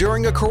 even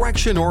during a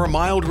correction or a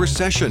mild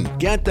recession.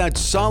 Get that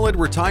solid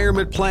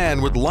retirement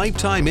plan with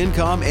lifetime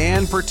income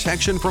and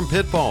protection from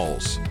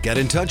pitfalls. Get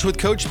in touch with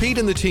Coach Pete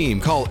and the team.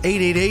 Call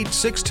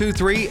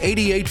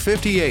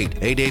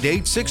 888-623-8858,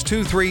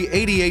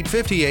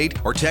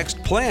 888-623-8858, or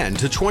text PLAN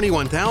to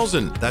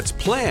 21,000. That's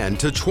PLAN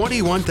to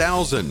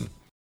 21,000.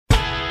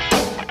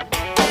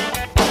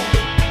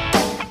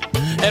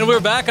 And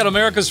we're back on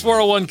America's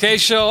 401k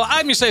show.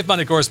 I'm your Safe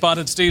Money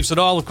correspondent, Steve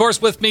Siddall. Of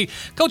course, with me,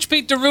 Coach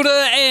Pete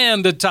D'Arruda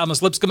and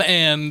Thomas Lipscomb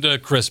and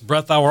Chris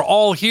Brethauer,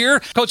 all here.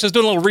 Coach is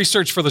doing a little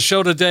research for the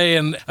show today,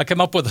 and I came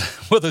up with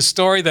a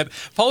story that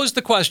posed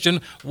the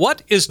question,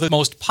 what is the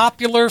most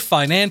popular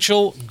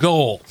financial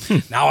goal?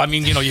 Now, I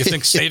mean, you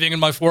think saving in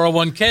my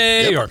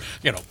 401k or,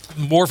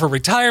 more for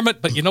retirement,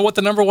 but you know what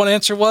the number one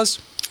answer was?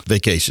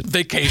 Vacation.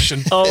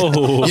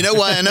 Oh. You know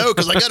why I know?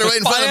 Because I got it right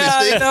in front of me,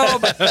 Steve. I know,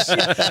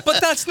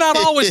 but that's not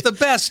always the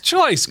best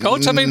choice,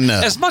 Coach. I mean,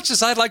 as much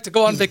as I'd like to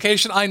go on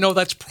vacation, I know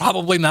that's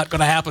probably not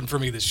going to happen for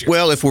me this year.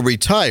 Well, if we're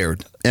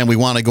retired and we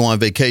want to go on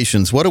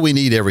vacations, what do we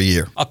need every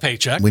year? A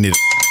paycheck. We need a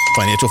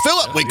financial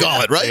fill-up, we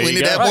call it, right? There We you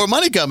need go. to have more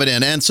money coming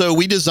in. And so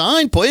we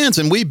design plans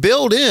and we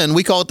build in,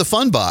 we call it the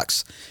fun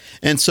box.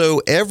 And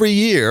so every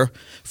year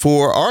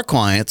for our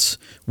clients,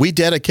 we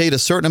dedicate a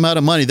certain amount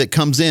of money that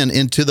comes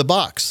into the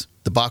box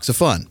of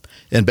fun.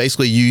 And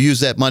basically you use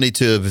that money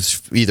to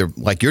either,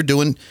 like you're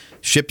doing,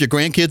 ship your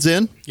grandkids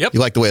in. Yep.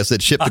 You like the way I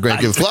said ship the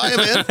grandkids, fly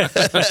them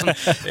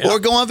in. Or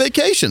go on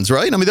vacations,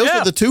 right? I mean, those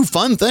are the two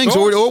fun things.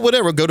 Or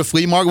whatever, go to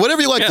flea market,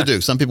 whatever you like to do.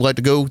 Some people like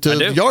to go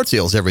to yard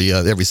sales every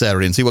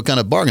Saturday and see what kind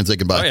of bargains they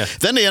can buy. Oh, yeah.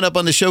 Then they end up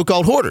on the show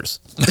called Hoarders.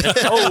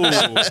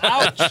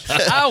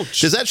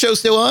 Ouch. Is that show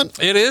still on?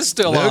 It is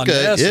still on.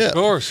 Okay, Yes, yeah. of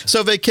course.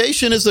 So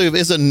vacation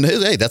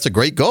hey, that's a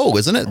great goal,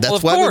 isn't it? That's Well,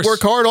 of why course. we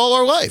work hard all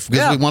our life,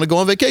 because we want to go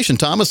on vacation.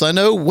 Thomas, I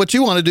know what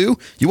you want to do.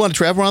 You want to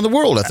travel around the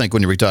world, I think,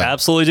 when you retire.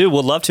 Absolutely do.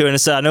 Would love to.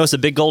 And I know it's a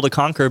big goal to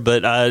conquer,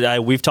 but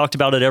we've talked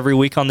about it every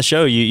week on the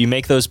show. You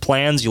make those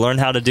plans, you learn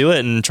how to do it,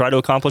 and try to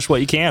accomplish what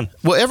you can.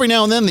 Well, every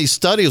now and then these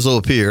studies will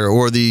appear,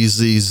 or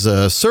these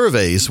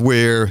surveys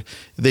where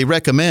they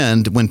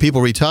recommend when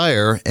people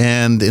retire,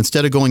 and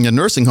instead of going to a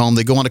nursing home,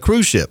 they go on a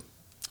cruise ship.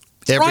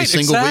 Every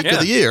single week of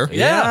the year.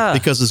 Yeah.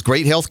 Because it's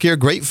great health care,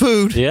 great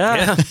food.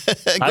 Yeah.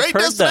 Great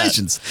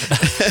destinations.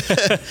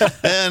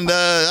 And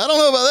I don't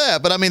know about that,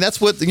 but I mean, that's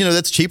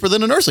that's cheaper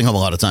than a nursing home a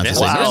lot of times.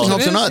 Wow.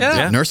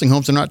 Nursing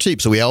homes are not cheap.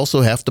 So we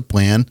also have to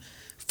plan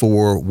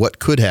for what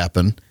could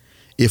happen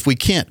if we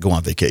can't go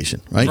on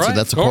vacation, right? So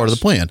that's a part of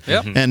the plan.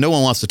 Yep. And no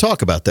one wants to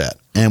talk about that.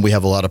 And we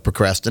have a lot of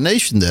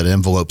procrastination that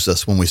envelopes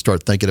us when we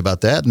start thinking about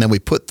that. And then we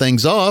put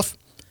things off.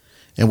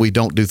 And we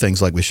don't do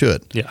things like we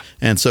should. Yeah.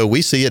 And so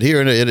we see it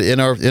here in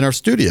our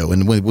studio,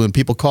 and when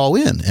people call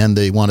in and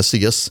they want to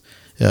see us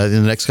in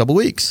the next couple of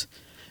weeks,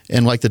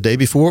 and like the day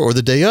before or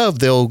the day of,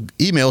 they'll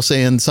email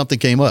saying something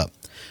came up.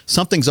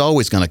 Something's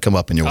always going to come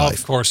up in your life.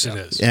 Of course it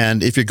is.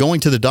 And if you're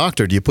going to the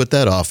doctor, do you put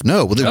that off?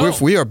 No. Well,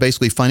 we are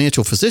basically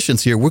financial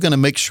physicians here. We're going to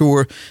make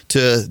sure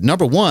to,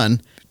 number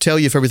one, tell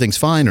you if everything's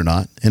fine or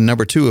not, and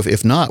number two,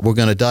 if not, we're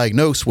going to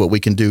diagnose what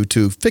we can do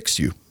to fix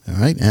you. All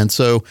right. And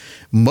so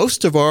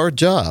most of our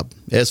job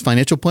as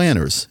financial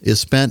planners is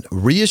spent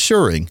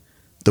reassuring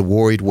the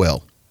worried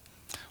well.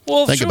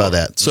 Well, Think about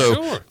that.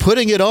 So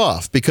putting it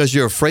off because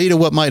you're afraid of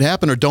what might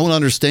happen or don't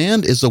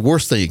understand is the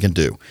worst thing you can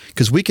do,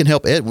 because we can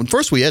help.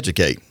 First, we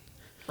educate.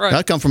 Right.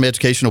 I come from an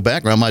educational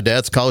background. My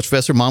dad's a college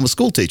professor, mom was a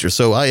school teacher.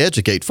 So I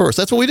educate first.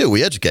 That's what we do.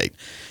 We educate.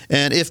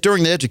 And if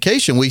during the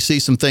education we see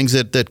some things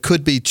that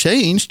could be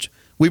changed,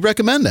 we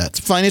recommend that. It's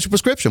a financial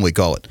prescription, we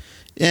call it.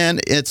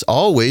 And it's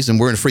always, and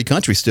we're in a free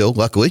country still,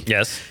 luckily.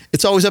 Yes.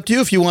 It's always up to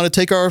you if you want to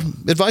take our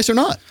advice or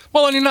not.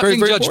 Well, and you're not Very,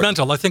 being very judgmental.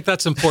 important. I think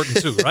that's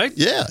important too, right?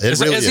 Yeah, it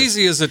really is.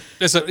 Easy as it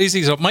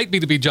might be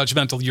to be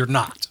judgmental, you're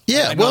not.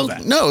 Yeah, I know well,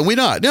 that. no, we're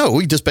not. No,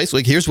 we just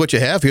basically, here's what you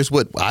have. Here's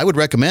what I would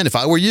recommend if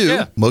I were you.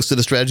 Yeah. Most of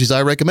the strategies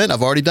I recommend,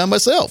 I've already done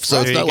myself.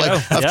 So it's There not you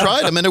like go. I've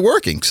tried them and they're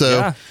working.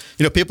 So,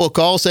 people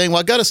call saying, well,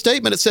 I got a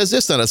statement that says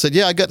this. And I said,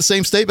 yeah, I got the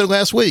same statement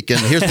last week. And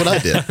here's what I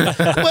did.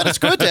 But it's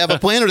good to have a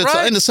planner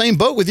that's in the same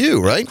boat with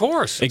you, right? Of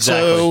course.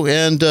 Exactly. So,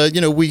 and,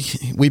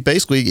 we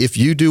basically, if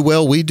you do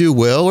well, we do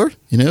well. Or,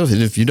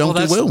 if you don't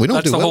do well, we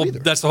don't do well either.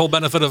 That's the whole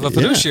benefit of a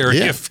fiduciary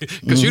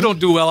gift, because you don't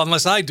do well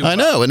unless I do well. I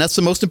know, and that's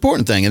the most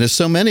important thing. And there's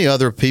so many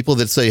other people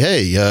that say,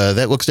 hey,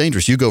 that looks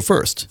dangerous. You go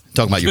first.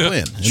 Talking about your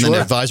plan. And then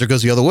the advisor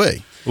goes the other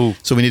way.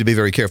 So we need to be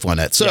very careful on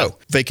that. So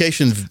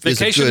vacation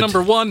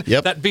number one,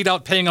 Yep. that beat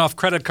out paying off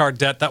credit card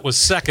debt. That was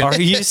second.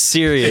 Are you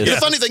serious? The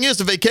funny thing is,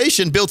 the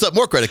vacation builds up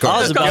more credit I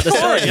card was debt. about to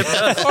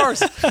say. Of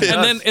course.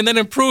 And then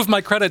improve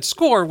my credit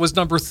score was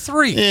number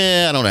 3.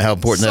 Yeah, I don't know how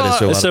important that is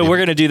to a lot of So people. we're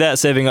going to do that,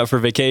 saving up for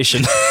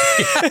vacation.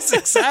 Yes,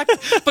 exactly.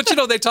 But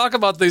they talk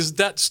about this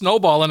debt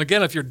snowball, and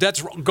again, if your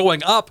debt's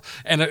going up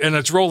and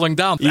it's rolling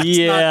down, that's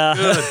Yeah.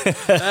 not good.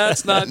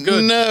 That's not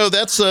good. No,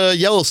 that's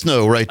yellow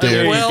snow right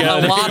there.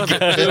 Well, a lot of it.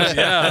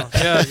 Too.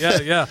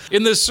 Yeah.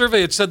 In this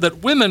survey, it said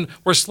that women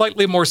were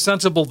slightly more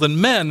sensible than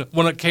men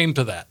when it came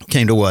to that.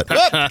 Came to what?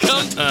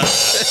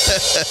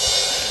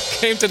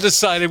 Came to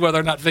deciding whether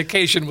or not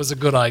vacation was a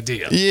good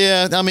idea.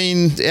 Yeah, I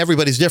mean,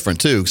 everybody's different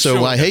too. So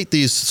Sure. I hate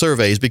these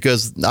surveys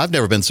because I've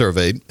never been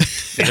surveyed.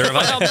 Neither have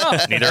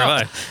I. Neither have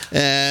I.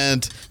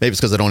 And maybe it's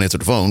because I don't answer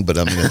the phone, but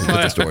I'm going to get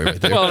the story right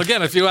there. Well,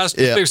 again, if you asked,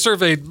 Yeah. if they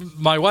surveyed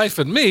my wife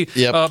and me,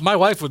 Yep. my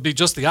wife would be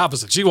just the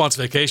opposite. She wants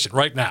vacation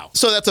right now.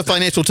 So that's a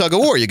financial tug of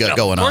war you got Yeah,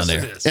 going of on course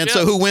there. it is. And Yeah.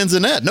 so who wins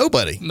in that?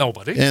 Nobody.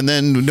 Nobody. And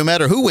then no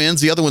matter who wins,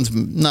 the other one's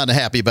not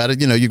happy about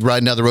it. You're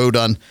riding down the road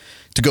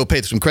to go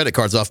pay some credit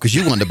cards off because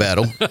you won the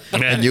battle.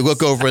 And you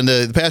look over in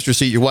the passenger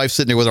seat, your wife's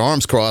sitting there with her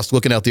arms crossed,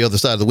 looking out the other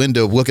side of the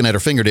window, looking at her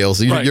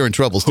fingernails. Right. You're in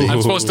trouble, Steve.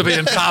 I'm supposed to be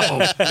in Cabo.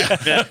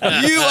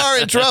 You are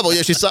in trouble.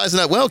 Yeah, she's sizing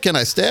up. Well, can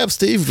I stab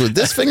Steve with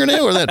this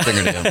fingernail or that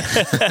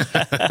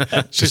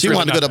fingernail? She really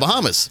wanted to go not to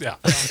Bahamas. Yeah.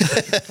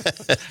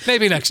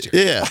 Maybe next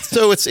year. Yeah.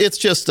 So it's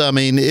just,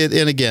 and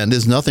again,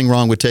 there's nothing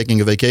wrong with taking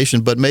a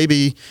vacation, but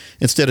maybe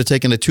instead of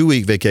taking a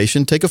 2-week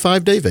vacation, take a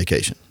 5-day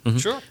vacation.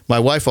 Sure. My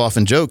wife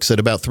often jokes that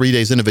about 3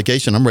 days into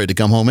vacation, I'm ready to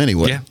come home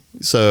anyway. Yeah.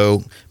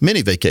 So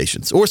mini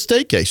vacations or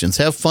staycations,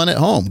 have fun at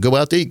home, go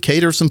out to eat,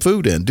 cater some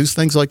food in, do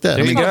things like that.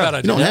 There you Not a go. bad You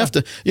idea. don't have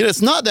to,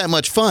 it's not that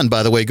much fun,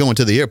 by the way, going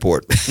to the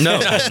airport. No,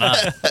 it's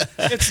not.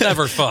 It's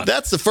never fun.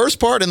 That's the first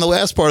part and the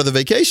last part of the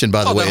vacation,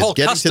 by the Oh, way. that is whole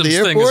getting to the customs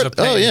thing is a airport.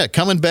 pain. Oh, yeah,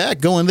 coming back,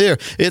 going there.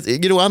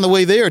 On the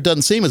way there, it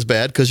doesn't seem as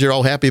bad because you're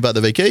all happy about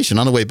the vacation.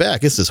 On the way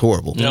back, it's just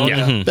horrible. No,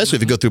 yeah. Especially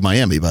if you go through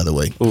Miami, by the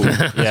way.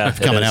 Yeah.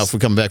 it Coming is. back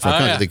from the Oh,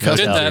 country, yeah. the customs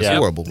Did that, is yeah.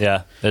 horrible.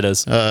 Yeah, it is.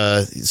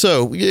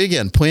 So,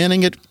 again,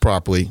 planning it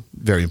properly,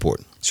 very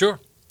important. Sure.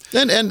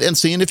 And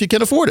seeing if you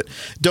can afford it.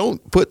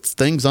 Don't put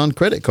things on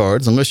credit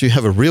cards unless you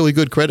have a really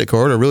good credit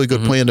card or a really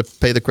good plan to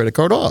pay the credit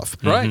card off.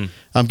 Right.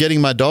 I'm getting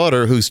my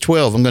daughter, who's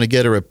 12, I'm going to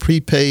get her a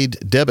prepaid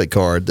debit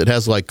card that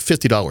has like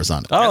 $50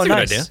 on it. Oh, That's a good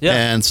nice. idea.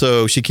 Yeah. And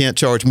so she can't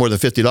charge more than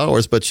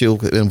 $50,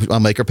 but I'll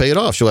make her pay it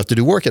off. She'll have to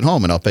do work at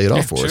home, and I'll pay it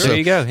off for her. sure. So There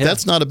you go, yeah.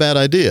 That's not a bad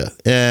idea.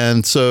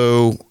 And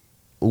so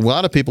a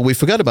lot of people, we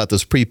forgot about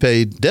those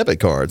prepaid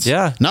debit cards.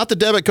 Yeah. Not the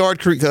debit card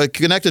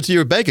connected to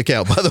your bank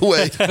account, by the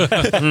way.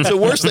 The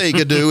worst thing you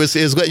could do is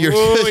let your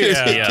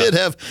kid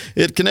have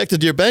it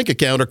connected to your bank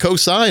account or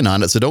co-sign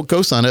on it. So don't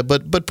co-sign it,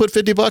 but put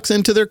 $50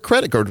 into their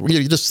credit card.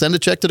 You just send a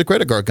check to the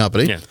credit card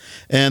company,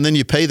 and then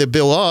you pay the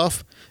bill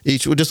off.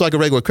 Just like a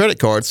regular credit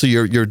card, so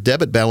your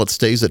debit balance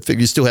stays at.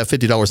 You still have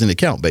 $50 in the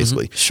account,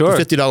 basically. Sure.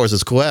 The $50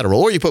 is collateral,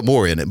 or you put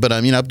more in it. But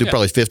I do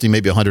probably $50,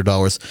 maybe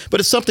 $100. But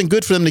it's something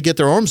good for them to get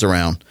their arms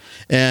around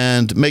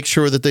and make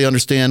sure that they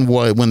understand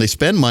why when they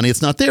spend money,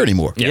 it's not there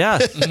anymore. Yeah.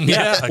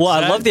 Well,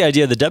 I love the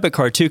idea of the debit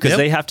card too, because Yep.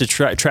 they have to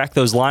track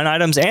those line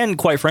items, and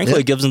quite frankly, Yep.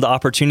 it gives them the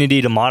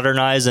opportunity to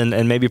modernize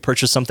and maybe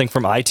purchase something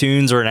from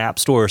iTunes or an app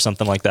store or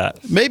something like that.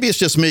 Maybe it's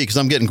just me because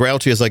I'm getting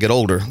grouchy as I get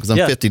older because I'm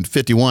Yeah.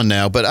 51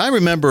 now. But I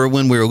remember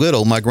when we were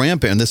little, my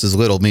grandparents, this is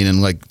little, meaning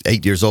like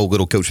 8 years old,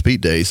 little Coach Pete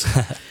days.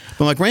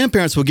 But my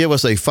grandparents would give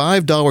us a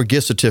 $5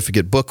 gift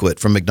certificate booklet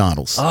from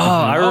McDonald's. Oh,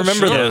 I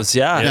remember sure. those.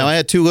 Yeah. Now, I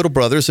had 2 little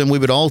brothers, and we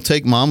would all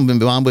take mom, and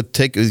mom would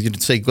say,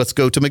 let's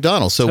go to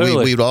McDonald's. So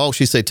Totally. we'd all,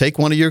 she'd say, take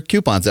one of your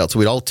coupons out. So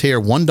we'd all tear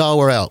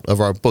 $1 out of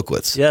our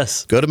booklets.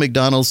 Yes. Go to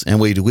McDonald's, and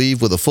we'd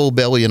leave with a full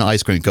belly and an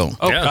ice cream cone.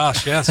 Oh,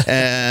 gosh, yes.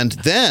 And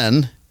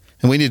then,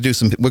 we need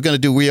to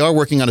do we are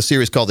working on a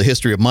series called The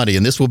History of Money,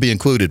 and this will be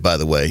included, by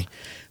the way.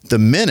 The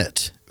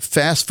minute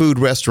fast food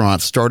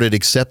restaurants started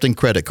accepting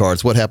credit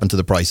cards, what happened to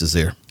the prices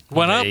there?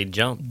 Went up. They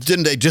jumped.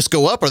 Didn't they just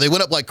go up, or they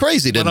went up like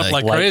crazy, didn't Went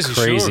up they? like crazy,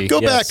 sure. Go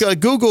Yes. back,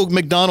 Google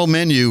McDonald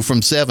menu from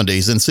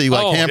 70s and see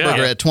like Oh,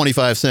 hamburger yeah. at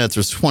 25 cents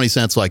or 20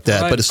 cents like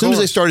that. Right, But as of soon as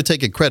they course. started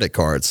taking credit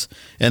cards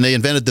and they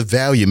invented the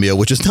value meal,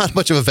 which is not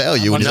much of a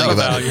value when you Not think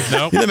much about of a it. value,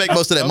 nope. You didn't make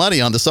most of that money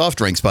on the soft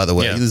drinks, by the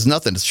way. Yeah. There's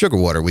nothing. It's sugar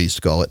water, we used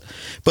to call it.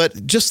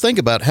 But just think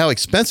about how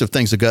expensive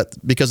things have got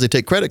because they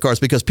take credit cards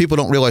because people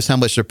don't realize how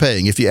much they're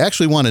paying. If you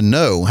actually want to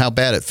know how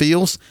bad it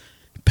feels,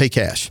 pay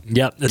cash.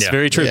 Yep, that's Yeah.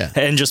 very true. Yeah.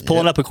 And just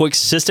pulling up a quick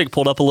statistic,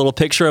 pulled up a little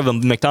picture of a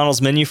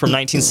McDonald's menu from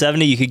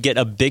 1970. You could get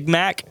a Big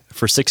Mac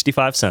for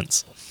 65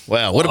 cents.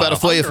 Wow. What about a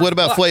fillet? What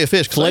about fillet of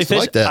fish? 'Cause I Filet used to fish,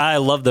 like that. I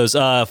love those.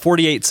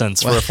 48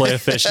 cents for a fillet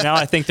of fish. Now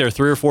I think they're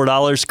 $3 or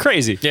 $4.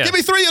 Crazy. Yeah. Give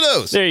me 3 of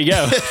those. There you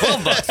go.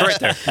 $12 right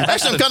there.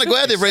 Actually, I'm kind of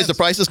glad they've raised the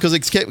prices because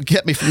it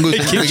kept me from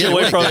losing. It keeps you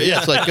away from it, Yeah,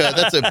 it's like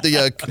that's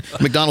the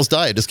McDonald's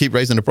diet. Just keep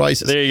raising the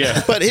prices. There you go.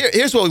 But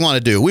here's what we want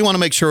to do. We want to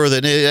make sure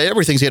that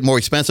everything's getting more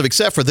expensive,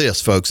 except for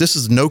this, folks. This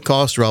is no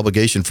cost or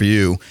obligation for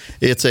you.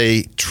 It's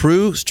a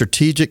true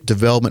strategic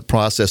development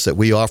process that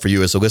we offer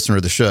you as a listener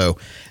of the show.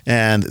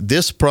 And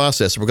this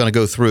process we're going to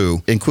go through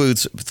through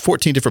includes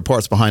 14 different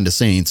parts behind the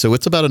scenes. So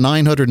it's about a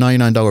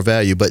 $999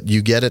 value, but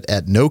you get it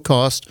at no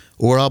cost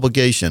or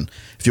obligation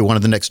if you're one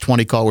of the next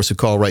 20 callers who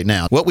call right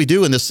now. What we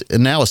do in this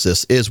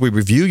analysis is we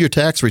review your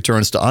tax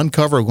returns to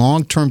uncover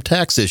long-term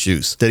tax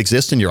issues that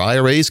exist in your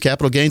IRAs,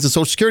 capital gains, and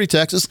Social Security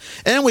taxes,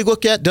 and we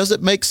look at does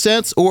it make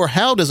sense or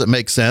how does it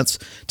make sense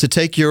to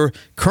take your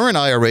current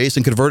IRAs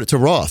and convert it to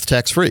Roth,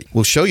 tax-free.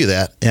 We'll show you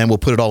that, and we'll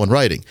put it all in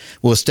writing.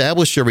 We'll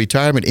establish your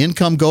retirement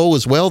income goal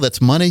as well.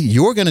 That's money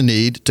you're going to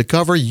need to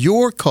cover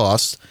your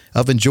costs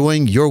of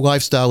enjoying your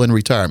lifestyle in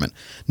retirement.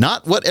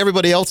 Not what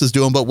everybody else is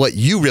doing, but what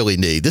you really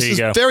need. This is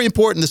very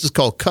important. This is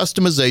called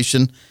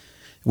customization.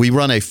 We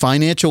run a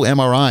financial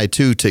MRI,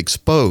 too, to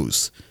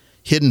expose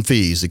hidden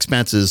fees,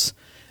 expenses,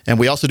 and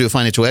we also do a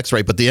financial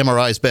x-ray, but the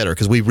MRI is better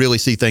because we really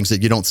see things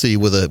that you don't see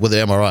with an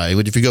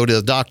MRI. If you go to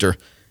the doctor,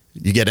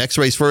 you get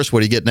x-rays first.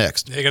 What do you get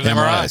next? You get an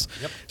MRI.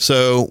 Yep.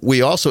 So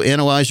we also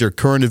analyze your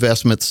current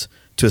investments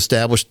to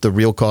establish the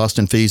real cost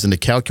and fees and the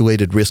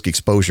calculated risk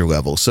exposure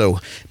level. So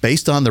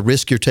based on the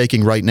risk you're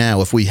taking right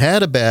now, if we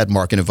had a bad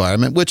market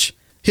environment, which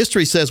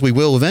history says we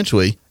will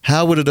eventually,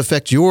 how would it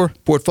affect your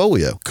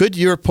portfolio? Could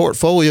your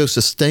portfolio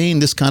sustain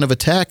this kind of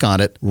attack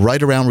on it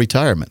right around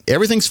retirement?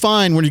 Everything's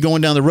fine when you're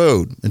going down the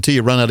road until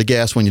you run out of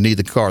gas when you need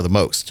the car the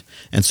most.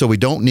 And so we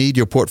don't need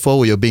your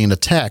portfolio being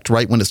attacked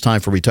right when it's time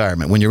for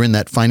retirement. When you're in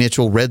that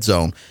financial red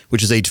zone,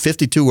 which is age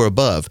 52 or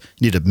above,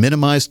 you need to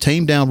minimize,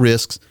 tame down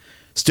risks,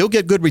 still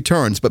get good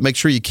returns, but make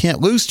sure you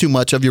can't lose too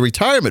much of your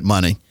retirement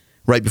money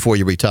right before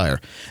you retire.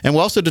 And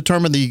we'll also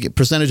determine the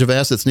percentage of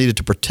assets needed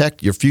to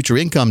protect your future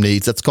income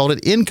needs. That's called an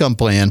income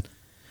plan,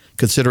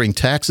 considering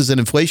taxes and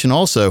inflation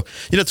also.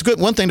 It's a good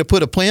one thing to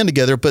put a plan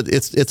together, but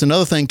it's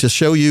another thing to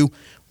show you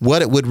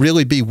what it would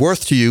really be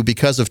worth to you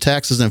because of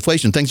taxes and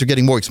inflation. Things are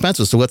getting more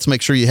expensive, so let's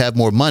make sure you have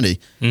more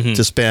money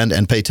to spend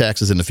and pay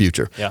taxes in the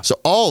future. Yeah. So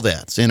all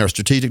that's in our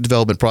strategic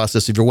development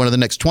process. If you're one of the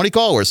next 20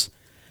 callers,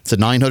 it's a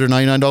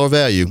 $999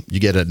 value. You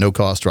get it at no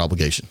cost or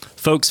obligation.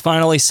 Folks,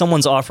 finally,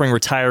 someone's offering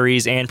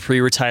retirees and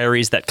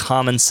pre-retirees that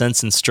common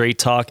sense and straight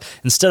talk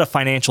instead of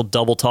financial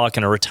double talk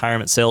and a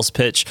retirement sales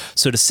pitch.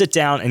 So to sit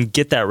down and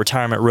get that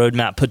retirement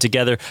roadmap put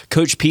together,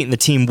 Coach Pete and the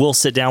team will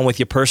sit down with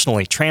you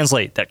personally,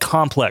 translate that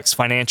complex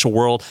financial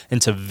world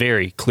into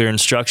very clear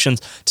instructions.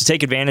 To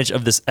take advantage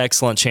of this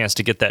excellent chance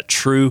to get that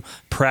true,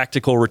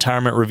 practical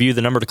retirement review,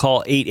 the number to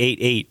call,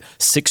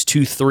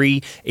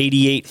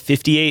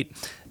 888-623-8858.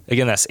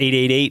 Again, that's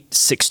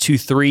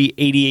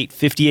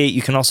 888-623-8858.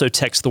 You can also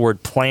text the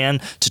word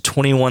PLAN to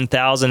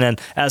 21,000. And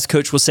as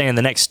Coach was saying,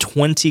 the next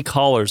 20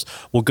 callers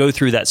will go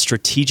through that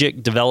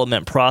strategic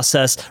development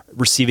process,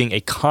 receiving a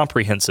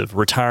comprehensive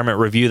retirement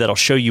review that'll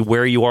show you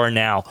where you are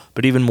now.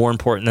 But even more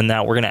important than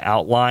that, we're going to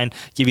outline,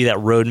 give you that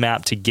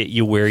roadmap to get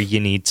you where you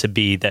need to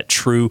be, that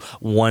true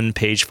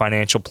one-page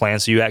financial plan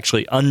so you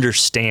actually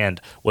understand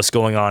what's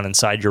going on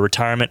inside your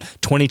retirement.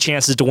 20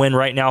 chances to win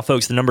right now,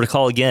 folks. The number to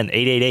call again,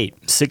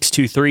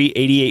 888-623-8858.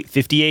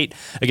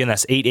 Again,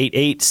 that's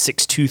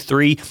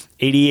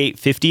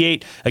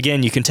 888-623-8858.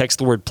 Again, you can text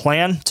the word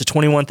PLAN to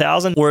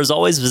 21,000, or as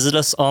always, visit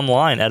us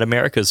online at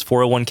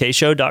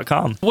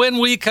americas401kshow.com. When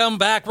we come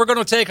back, we're going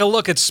to take a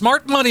look at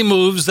smart money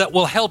moves that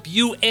will help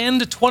you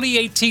end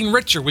 2018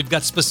 richer. We've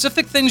got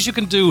specific things you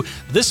can do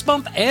this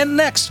month and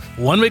next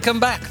when we come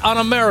back on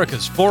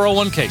America's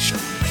 401k Show.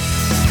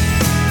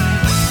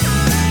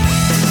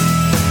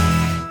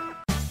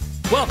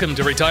 Welcome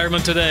to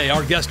Retirement Today.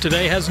 Our guest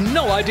today has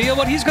no idea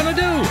what he's going to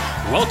do.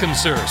 Welcome,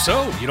 sir.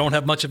 So, you don't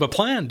have much of a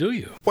plan, do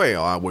you?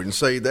 Well, I wouldn't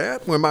say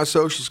that. When my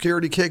Social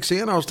Security kicks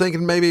in, I was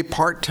thinking maybe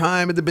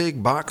part-time at the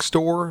big box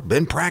store.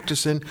 Been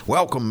practicing.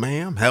 Welcome,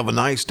 ma'am. Have a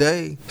nice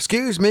day.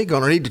 Excuse me,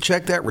 gonna need to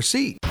check that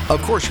receipt.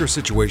 Of course, your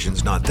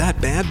situation's not that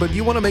bad, but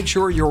you want to make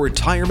sure your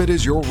retirement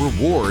is your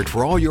reward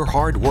for all your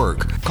hard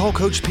work. Call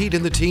Coach Pete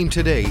and the team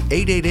today,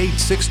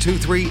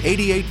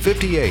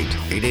 888-623-8858,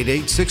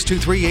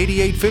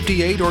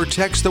 888-623-8858, or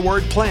text the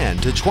word PLAN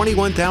to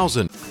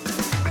 21,000.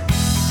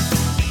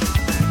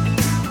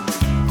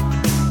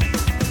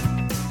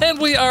 And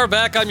we are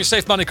back. I'm your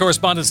Safe Money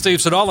correspondent,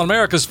 Steve Siddall, on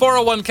America's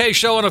 401k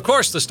Show. And, of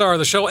course, the star of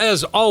the show,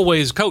 as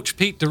always, Coach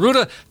Pete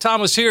D'Arruda.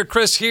 Thomas here,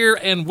 Chris here,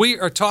 and we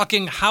are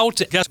talking how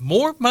to get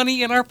more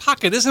money in our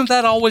pocket. Isn't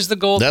that always the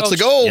goal, That's Coach?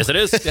 the goal. Yes, it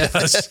is.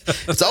 Yes.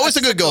 It's always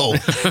a good goal.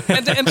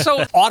 And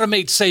so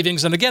automate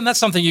savings. And, again, that's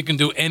something you can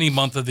do any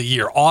month of the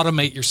year.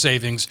 Automate your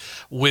savings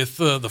with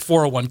the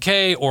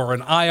 401k or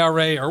an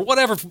IRA or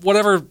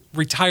whatever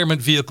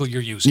retirement vehicle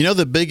you're using. You know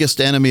the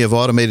biggest enemy of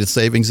automated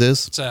savings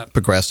is? What's that?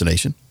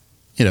 Procrastination.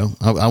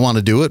 I want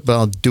to do it, but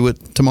I'll do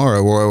it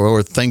tomorrow,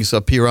 or things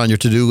appear on your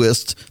to-do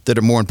list that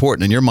are more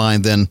important in your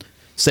mind than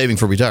saving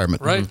for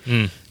retirement. Right.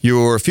 Mm-hmm.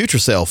 Your future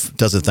self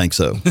doesn't think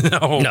so.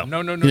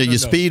 No. You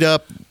speed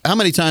up. How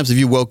many times have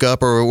you woke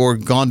up or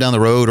gone down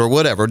the road or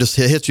whatever, just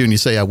hits you and you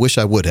say, I wish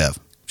I would have.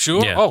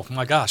 Sure. Yeah. Oh,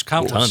 my gosh.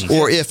 Countless. Tons.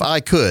 Or if I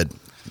could.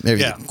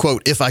 Maybe, Yeah.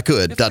 quote, if I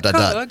could, If I could,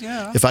 dot.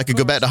 yeah, If I could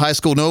go back to high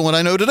school knowing what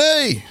I know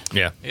today,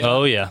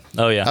 Oh yeah.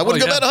 Oh yeah. I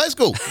wouldn't Oh, go back to high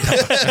school.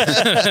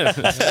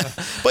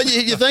 But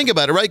you think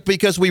about it, right?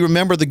 Because we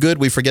remember the good,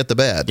 we forget the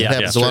bad. Yeah. It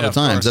happens Yeah, a lot sure. of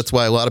times. Of course. That's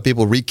why a lot of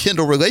people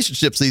rekindle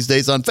relationships these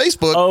days on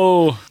Facebook.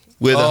 Oh.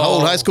 With an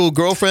old high school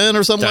girlfriend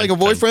or something, like a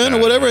boyfriend or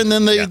whatever, and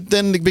then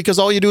then because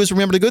all you do is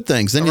remember the good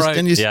things, then Right.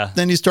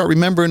 then you start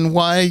remembering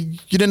why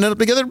you didn't end up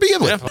together to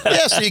begin with.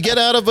 Yeah, so you get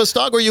out of a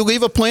stock or you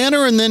leave a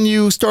planner, and then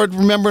you start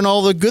remembering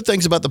all the good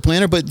things about the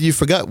planner, but you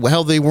forgot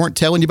how they weren't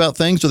telling you about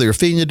things, or they were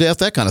feeding you death,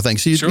 that kind of thing.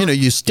 So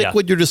you stick Yeah.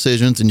 with your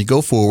decisions and you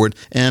go forward.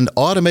 And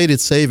automated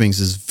savings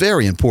is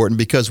very important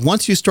because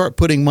once you start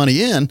putting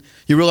money in,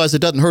 you realize it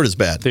doesn't hurt as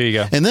bad. There you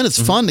go. And then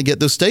it's fun to get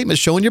those statements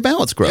showing your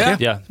balance growth. Yeah.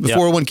 Yeah. The Yeah.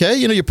 401k,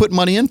 you're putting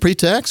money in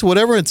pre-tax,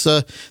 whatever. It's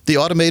the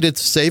automated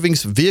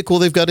savings vehicle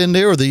they've got in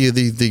there, or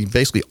the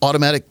basically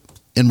automatic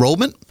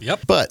enrollment.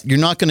 Yep. But you're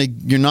not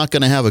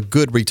gonna have a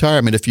good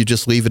retirement if you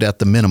just leave it at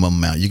the minimum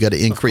amount. You got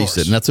to increase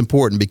it, and that's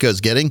important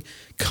because getting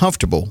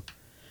comfortable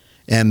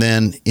and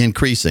then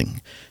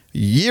increasing.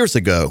 Years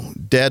ago,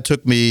 Dad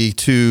took me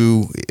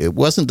to, it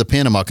wasn't the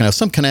Panama Canal,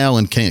 some canal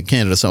in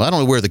Canada. So I don't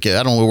know where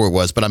it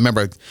was, but I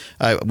remember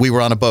we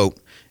were on a boat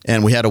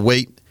and we had to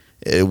wait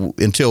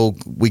until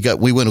we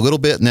went a little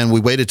bit, and then we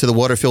waited till the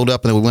water filled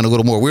up, and then we went a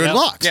little more. We were in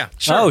locks. Yeah.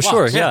 Sure.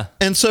 Locks, Yeah.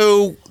 And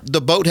so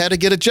the boat had to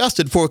get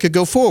adjusted before it could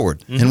go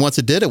forward. And once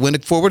it did, it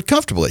went forward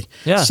comfortably.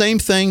 Yeah. Same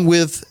thing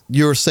with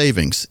your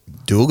savings.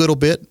 Do a little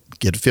bit,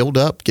 get filled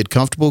up, get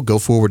comfortable, go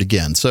forward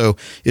again. So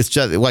it's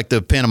just like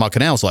the Panama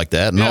Canal's like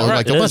that, and Yeah, all, right.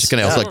 like a It bunch is. of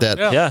canals Yeah. like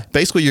that. Yeah.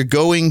 Basically, you're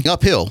going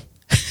uphill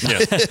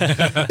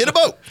in a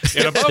boat.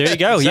 There you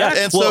go. Yeah.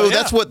 And so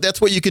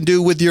that's what you can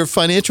do with your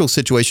financial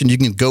situation. You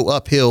can go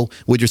uphill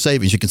with your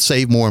savings. You can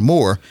save more and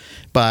more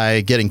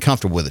by getting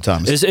comfortable with it,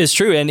 Thomas. It's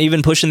true. And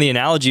even pushing the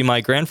analogy, my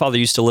grandfather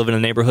used to live in a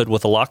neighborhood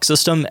with a lock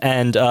system,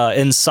 and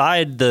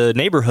inside the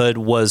neighborhood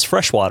was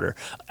fresh water.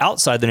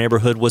 Outside the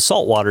neighborhood was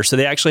salt water. So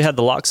they actually had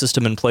the lock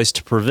system in place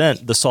to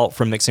prevent the salt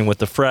from mixing with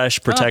the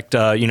fresh, protect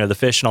the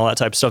fish and all that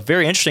type of stuff.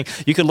 Very interesting.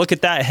 You could look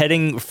at that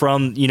heading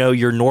from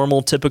your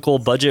normal, typical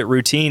budget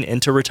routine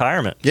into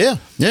retirement. Yeah.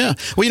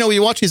 Well,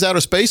 you watch these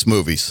outer space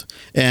movies,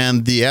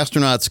 and the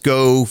astronauts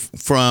go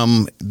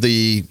from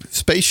the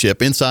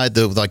spaceship inside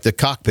the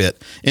cockpit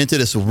into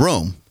this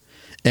room.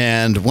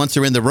 And once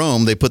they're in the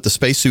room, they put the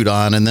spacesuit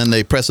on, and then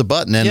they press a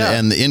button,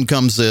 and in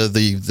comes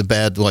the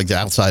bad, like the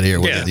outside air,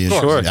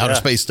 the outer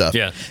space stuff.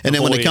 Yeah. And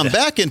then when they come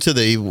back into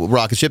the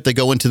rocket ship, they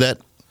go into that.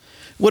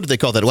 What do they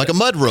call that? Like a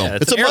mud room. Yeah,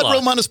 it's a mud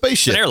room on a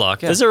spaceship. An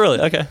airlock. Yeah. Is it really?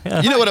 Okay.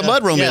 Yeah. You know what a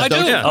mud room is, I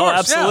don't do. you? Of Oh, course,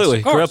 absolutely.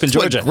 yes, of Grew up in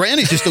course. Georgia.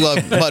 Grannies used to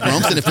love mud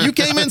rooms, and if you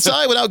came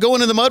inside without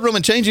going in the mud room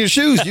and changing your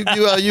shoes, you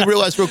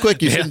realize real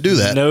quick you shouldn't do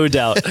that. No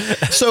doubt.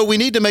 So we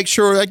need to make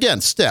sure, again,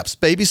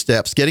 baby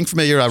steps, getting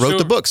familiar. I wrote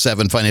the book,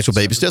 7 Financial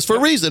Baby Steps, for a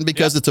reason,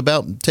 because it's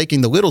about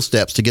taking the little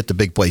steps to get to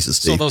big places,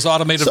 Steve. So those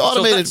automated.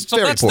 So that's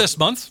very important. this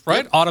month,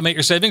 right? Automate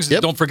your savings.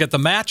 Yep. Don't forget the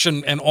match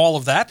and all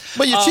of that.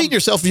 But you cheat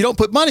yourself if you don't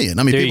put money in.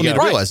 I mean, There people you need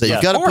go. to realize that. Right.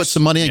 You've Yeah. got to Of put course.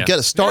 some money in. Yeah. You've got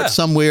to start Yeah.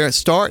 somewhere,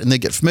 and then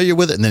get familiar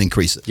with it, and then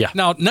increase it. Yeah.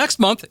 Now, next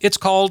month, it's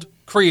called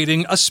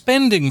creating a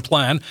spending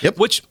plan, Yep.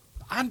 which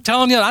I'm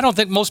telling you, I don't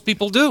think most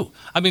people do.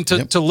 I mean,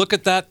 to look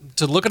at that,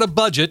 to look at a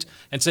budget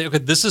and say, okay,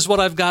 this is what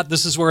I've got,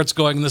 this is where it's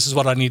going, and this is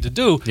what I need to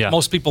do. Yeah.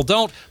 Most people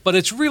don't, but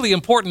it's really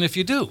important if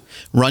you do.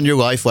 Run your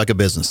life like a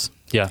business.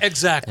 Yeah.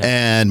 Exactly.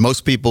 And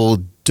most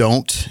people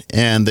don't,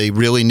 and they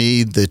really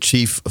need the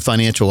chief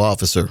financial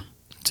officer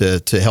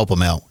to help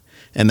them out.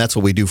 And that's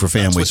what we do for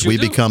families. you We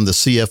do. become the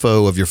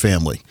CFO of your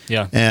family.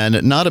 Yeah.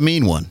 And not a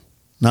mean one.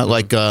 Not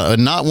like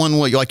not one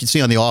like you see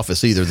on The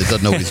Office either that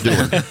doesn't know what he's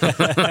doing.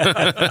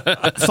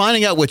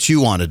 Finding out what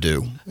you want to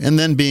do and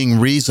then being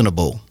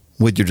reasonable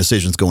with your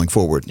decisions going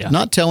forward. Yeah.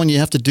 Not telling you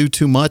have to do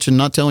too much and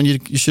not telling you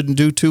shouldn't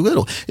do too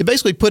little. It's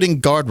basically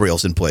putting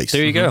guardrails in place.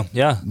 There you go.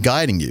 Yeah.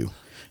 Guiding you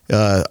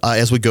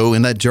as we go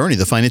in that journey,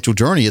 the financial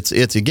journey.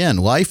 It's again,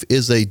 life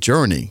is a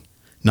journey,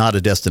 not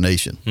a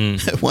destination.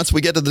 Once we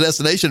get to the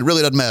destination, it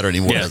really doesn't matter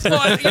anymore. does it?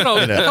 Well,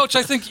 Coach,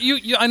 I think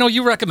I know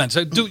you recommend.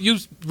 So you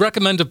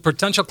recommend to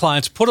potential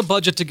clients put a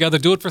budget together,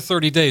 do it for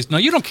 30 days. Now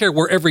you don't care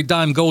where every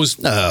dime goes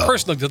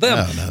personally to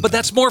them, but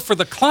that's more for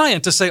the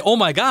client to say, "Oh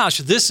my gosh,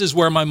 this is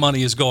where my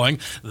money is going.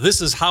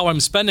 This is how I'm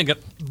spending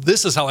it.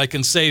 This is how I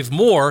can save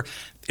more."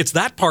 It's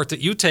that part that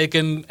you take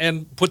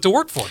and put to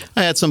work for them.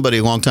 I had somebody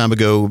a long time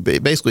ago.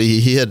 Basically,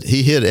 he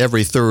hid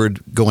every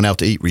third going out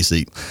to eat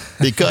receipt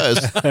because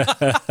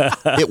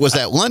it was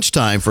at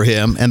lunchtime for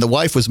him, and the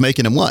wife was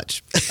making him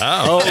lunch.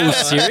 Oh,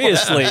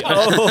 seriously?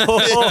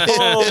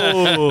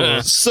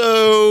 Oh.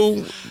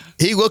 So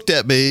he looked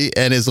at me,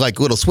 and his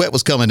little sweat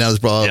was coming down his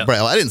brow.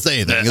 I didn't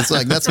say anything. It's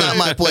like, that's not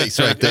my place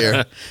right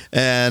there.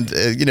 And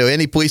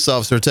any police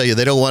officer will tell you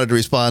they don't want to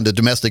respond to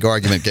domestic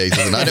argument cases,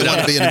 and I didn't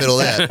want to be in the middle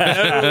of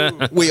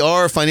that. We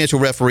are financial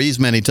referees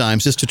many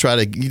times just to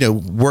try to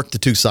work the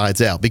two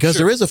sides out, because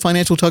there is a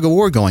financial tug of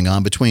war going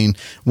on between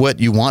what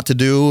you want to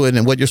do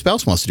and what your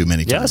spouse wants to do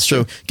many times. that's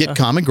So get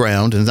common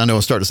ground, and I know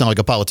I'm starting to sound like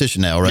a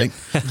politician now, right?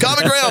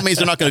 Common ground means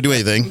they're not going to do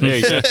anything. There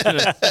you go.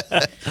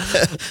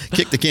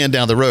 Kick the can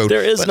down the road.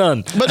 There is none.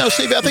 done. But no,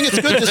 Steve, I think it's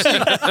good to see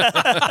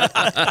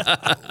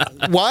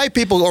why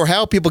people or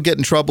how people get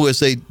in trouble is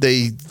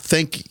they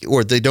think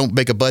or they don't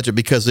make a budget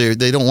because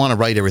they don't want to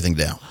write everything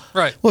down.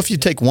 Right. Well, if you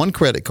take one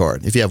credit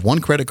card, if you have one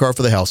credit card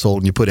for the household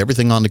and you put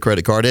everything on the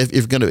credit card, if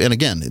you're going to, and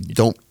again,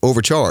 don't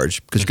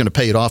overcharge because you're going to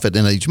pay it off at the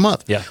end of each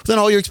month. Yeah. Then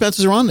all your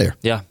expenses are on there.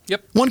 Yeah.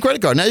 Yep. One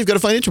credit card. Now you've got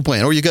a financial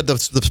plan, or you got the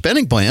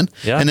spending plan,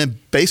 and then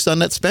based on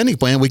that spending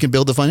plan, we can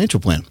build the financial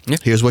plan. Yeah.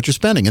 Here's what you're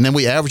spending, and then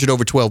we average it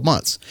over 12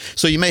 months.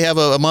 So you may have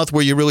a month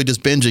where you're really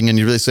just binging, and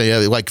you really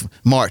say like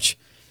March.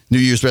 New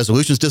Year's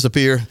resolutions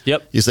disappear.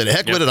 Yep. You said,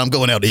 heck with it, I'm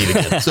going out to eat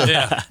again. So,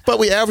 but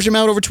we average them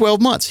out over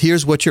 12 months.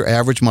 Here's what your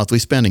average monthly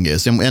spending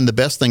is. And the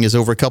best thing is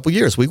over a couple of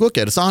years, we look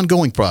at it. It's an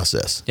ongoing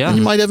process. Yeah. And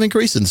you might have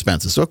increased in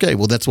expenses. Okay,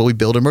 well, that's what we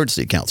build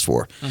emergency accounts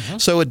for. Mm-hmm.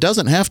 So it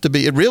doesn't have to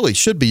be, it really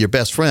should be your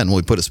best friend when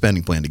we put a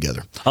spending plan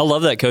together. I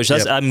love that, Coach.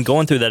 I'm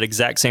going through that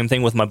exact same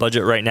thing with my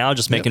budget right now,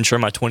 just making sure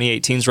my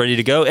 2018 is ready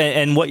to go.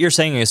 And what you're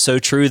saying is so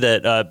true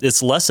that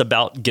it's less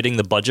about getting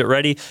the budget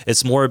ready.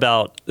 It's more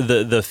about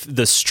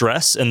the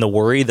stress and the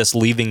worry that's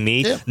leaving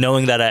me,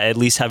 knowing that I at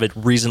least have a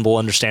reasonable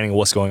understanding of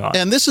what's going on.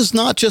 And this is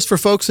not just for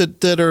folks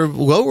that are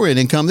lower in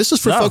income. This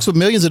is for folks with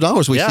millions of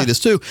dollars. We see this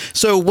too.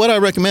 So what I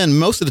recommend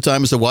most of the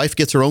time is the wife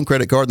gets her own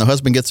credit card and the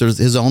husband gets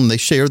his own. They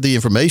share the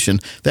information.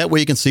 That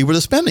way you can see where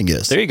the spending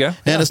is. There you go.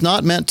 And it's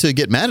not meant to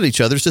get mad at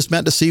each other. It's just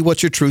meant to see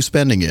what your true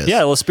spending is.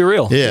 Yeah, let's be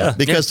real. Yeah,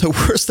 because the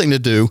worst thing to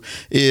do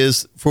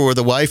is for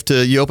the wife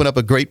you open up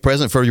a great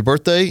present for your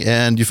birthday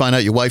and you find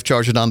out your wife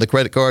charged it on the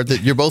credit card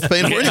that you're both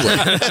paying for anyway.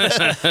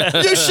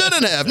 You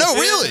shouldn't have. No,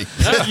 really.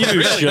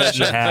 You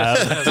shouldn't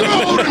have.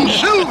 Gold and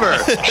silver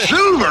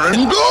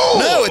and gold.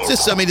 No, it's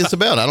just, it's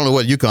about, I don't know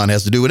what UConn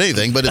has to do with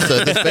anything, but it's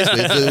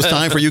basically, it was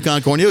time for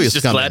UConn Cornelius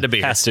just to come glad in. to be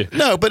here. Has to.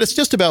 No, but it's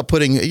just about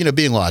putting,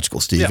 being logical,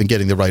 Steve, and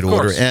getting the right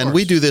order. And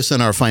we do this in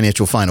our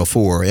financial Final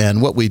Four.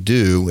 And what we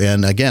do,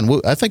 and again,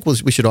 I think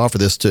we should offer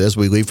this as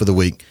we leave for the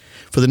week.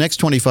 For the next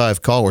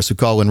 25 callers who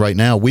call in right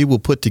now, we will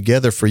put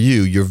together for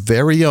you your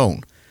very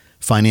own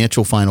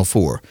financial Final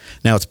Four.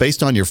 Now, it's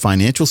based on your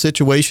financial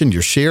situation,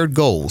 your shared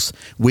goals.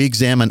 We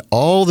examine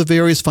all the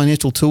various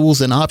financial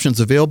tools and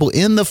options available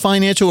in the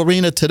financial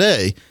arena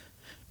today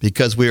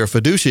because we are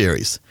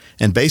fiduciaries.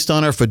 And based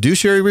on our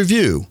fiduciary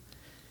review,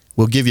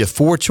 we'll give you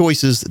 4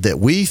 choices that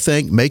we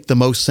think make the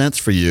most sense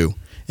for you,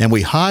 and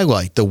we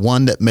highlight the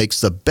one that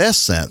makes the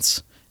best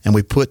sense, and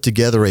we put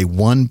together a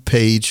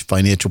 1-page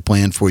financial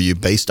plan for you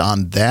based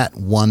on that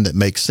one that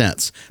makes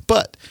sense.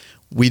 But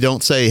we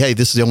don't say, hey,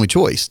 this is the only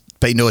choice.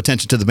 Pay no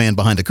attention to the man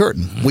behind the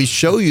curtain. We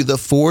show you the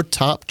 4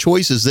 top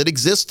choices that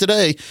exist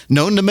today,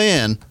 known to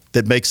man,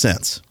 that make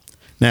sense.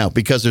 Now,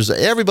 because there's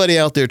everybody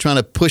out there trying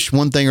to push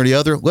one thing or the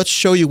other, let's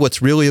show you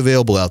what's really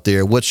available out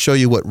there. Let's show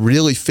you what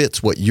really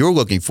fits what you're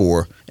looking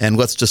for, and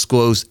let's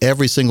disclose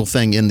every single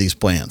thing in these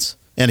plans.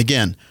 And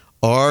again,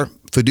 our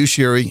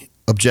fiduciary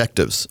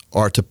objectives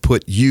are to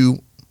put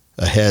you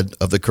ahead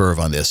of the curve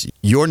on this.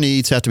 Your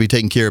needs have to be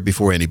taken care of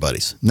before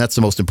anybody's. And that's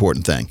the most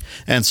important thing.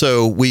 And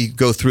so we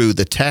go through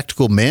the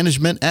tactical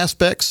management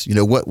aspects.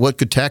 What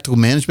could tactical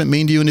management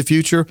mean to you in the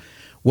future?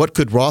 What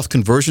could Roth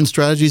conversion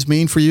strategies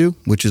mean for you?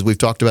 Which is, we've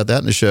talked about that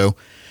in the show.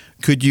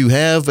 Could you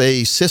have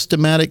a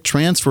systematic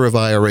transfer of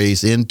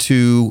IRAs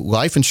into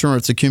life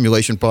insurance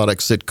accumulation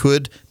products that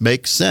could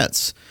make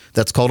sense?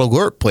 That's called a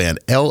LIRP plan,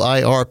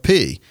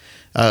 LIRP.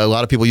 A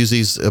lot of people use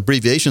these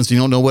abbreviations and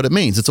you don't know what it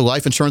means. It's a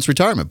life insurance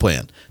retirement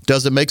plan.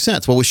 Does it make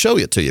sense? Well, we'll show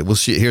it to you.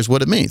 Here's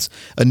what it means.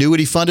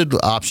 Annuity funded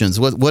options.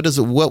 What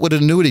would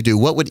an annuity do?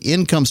 What would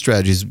income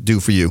strategies do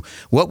for you?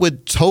 What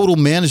would total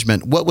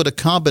management? What would a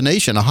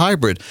combination, a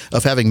hybrid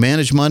of having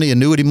managed money,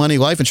 annuity money,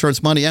 life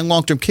insurance money, and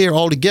long-term care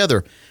all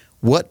together?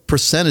 What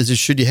percentages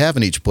should you have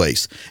in each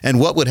place?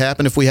 And what would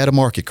happen if we had a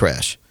market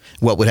crash?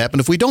 What would happen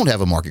if we don't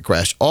have a market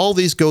crash? All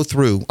these go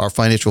through our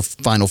financial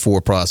Final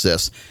Four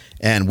process,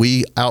 and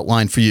we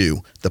outline for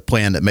you the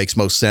plan that makes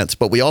most sense,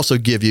 but we also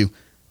give you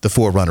the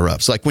 4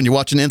 runner-ups. Like when you're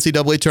watching an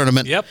NCAA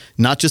tournament,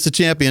 not just the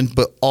champion,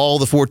 but all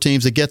the 4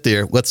 teams that get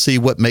there. Let's see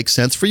what makes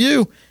sense for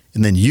you,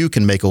 and then you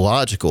can make a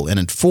logical and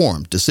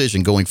informed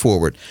decision going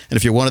forward. And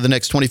if you're one of the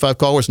next 25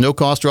 callers, no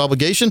cost or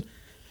obligation,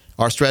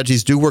 our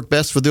strategies do work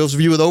best for those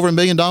of you with over $1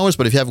 million,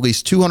 but if you have at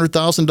least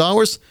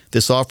 $200,000,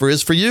 this offer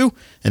is for you.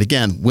 And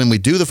again, when we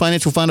do the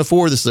financial Final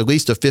Four, this is at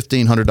least a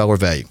 $1,500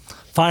 value.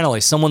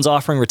 Finally, someone's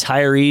offering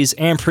retirees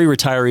and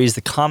pre-retirees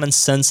the common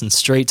sense and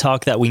straight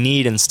talk that we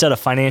need instead of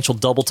financial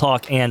double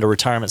talk and a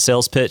retirement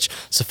sales pitch.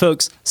 So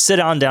folks, sit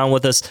down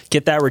with us,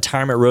 get that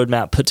retirement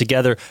roadmap put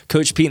together.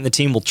 Coach Pete and the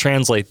team will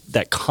translate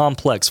that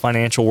complex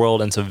financial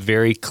world into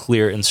very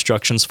clear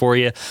instructions for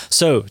you.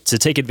 So to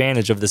take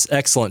advantage of this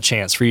excellent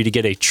chance for you to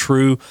get a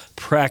true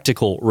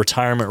practical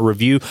retirement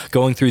review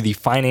going through the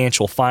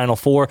financial Final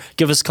Four,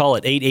 give us a call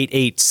at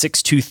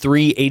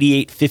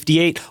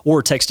 888-623-8858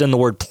 or text in the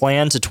word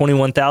PLAN to 21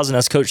 21,000.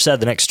 As Coach said,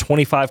 the next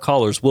 25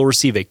 callers will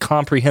receive a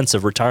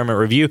comprehensive retirement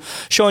review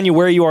showing you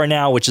where you are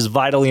now, which is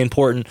vitally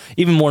important.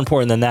 Even more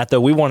important than that,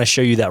 though, we want to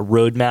show you that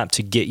roadmap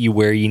to get you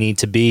where you need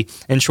to be.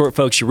 In short,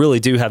 folks, you really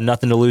do have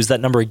nothing to lose. That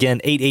number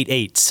again,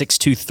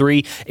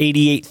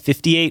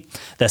 888-623-8858.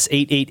 That's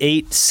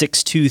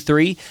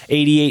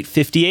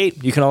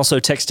 888-623-8858. You can also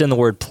text in the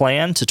word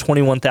PLAN to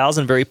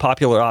 21,000. Very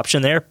popular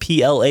option there,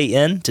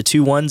 PLAN to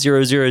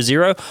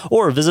 21000,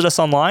 or visit us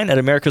online at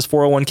America's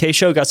 401k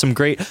Show. Got some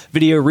great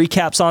video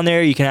recaps on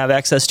there. You can have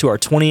access to our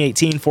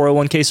 2018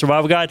 401k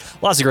Survival Guide.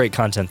 Lots of great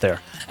content there.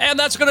 And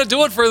that's going to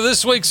do it for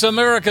this week's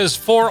America's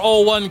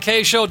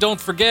 401k Show. Don't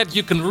forget,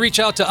 you can reach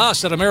out to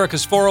us at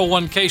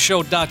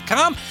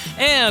americas401kshow.com.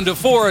 And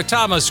for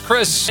Thomas,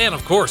 Chris, and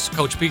of course,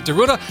 Coach Pete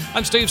D'Arruda,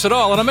 I'm Steve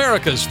Siddall on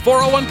America's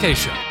 401k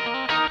Show.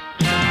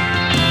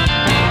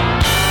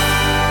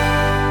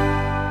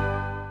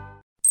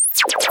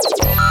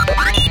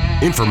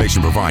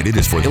 Information provided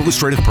is for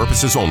illustrative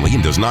purposes only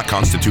and does not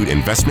constitute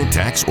investment,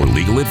 tax, or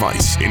legal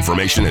advice.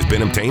 Information has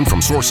been obtained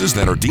from sources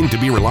that are deemed to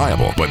be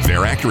reliable, but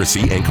their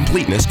accuracy and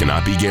completeness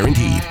cannot be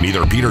guaranteed.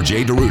 Neither Peter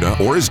J. D'Arruda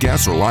or his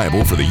guests are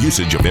liable for the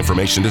usage of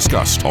information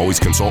discussed. Always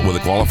consult with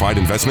a qualified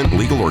investment,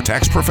 legal, or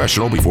tax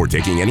professional before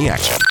taking any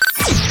action.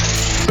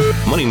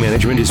 Money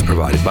management is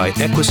provided by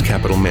Equus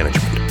Capital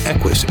Management.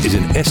 Equus is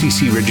an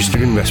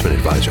SEC-registered investment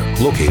advisor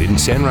located in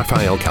San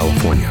Rafael,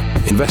 California.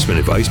 Investment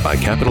advice by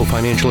Capital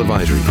Financial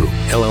Advisory Group,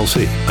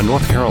 LLC, a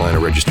North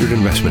Carolina-registered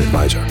investment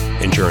advisor.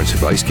 Insurance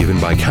advice given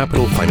by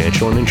Capital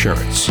Financial and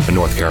Insurance, a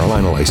North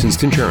Carolina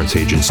licensed insurance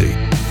agency.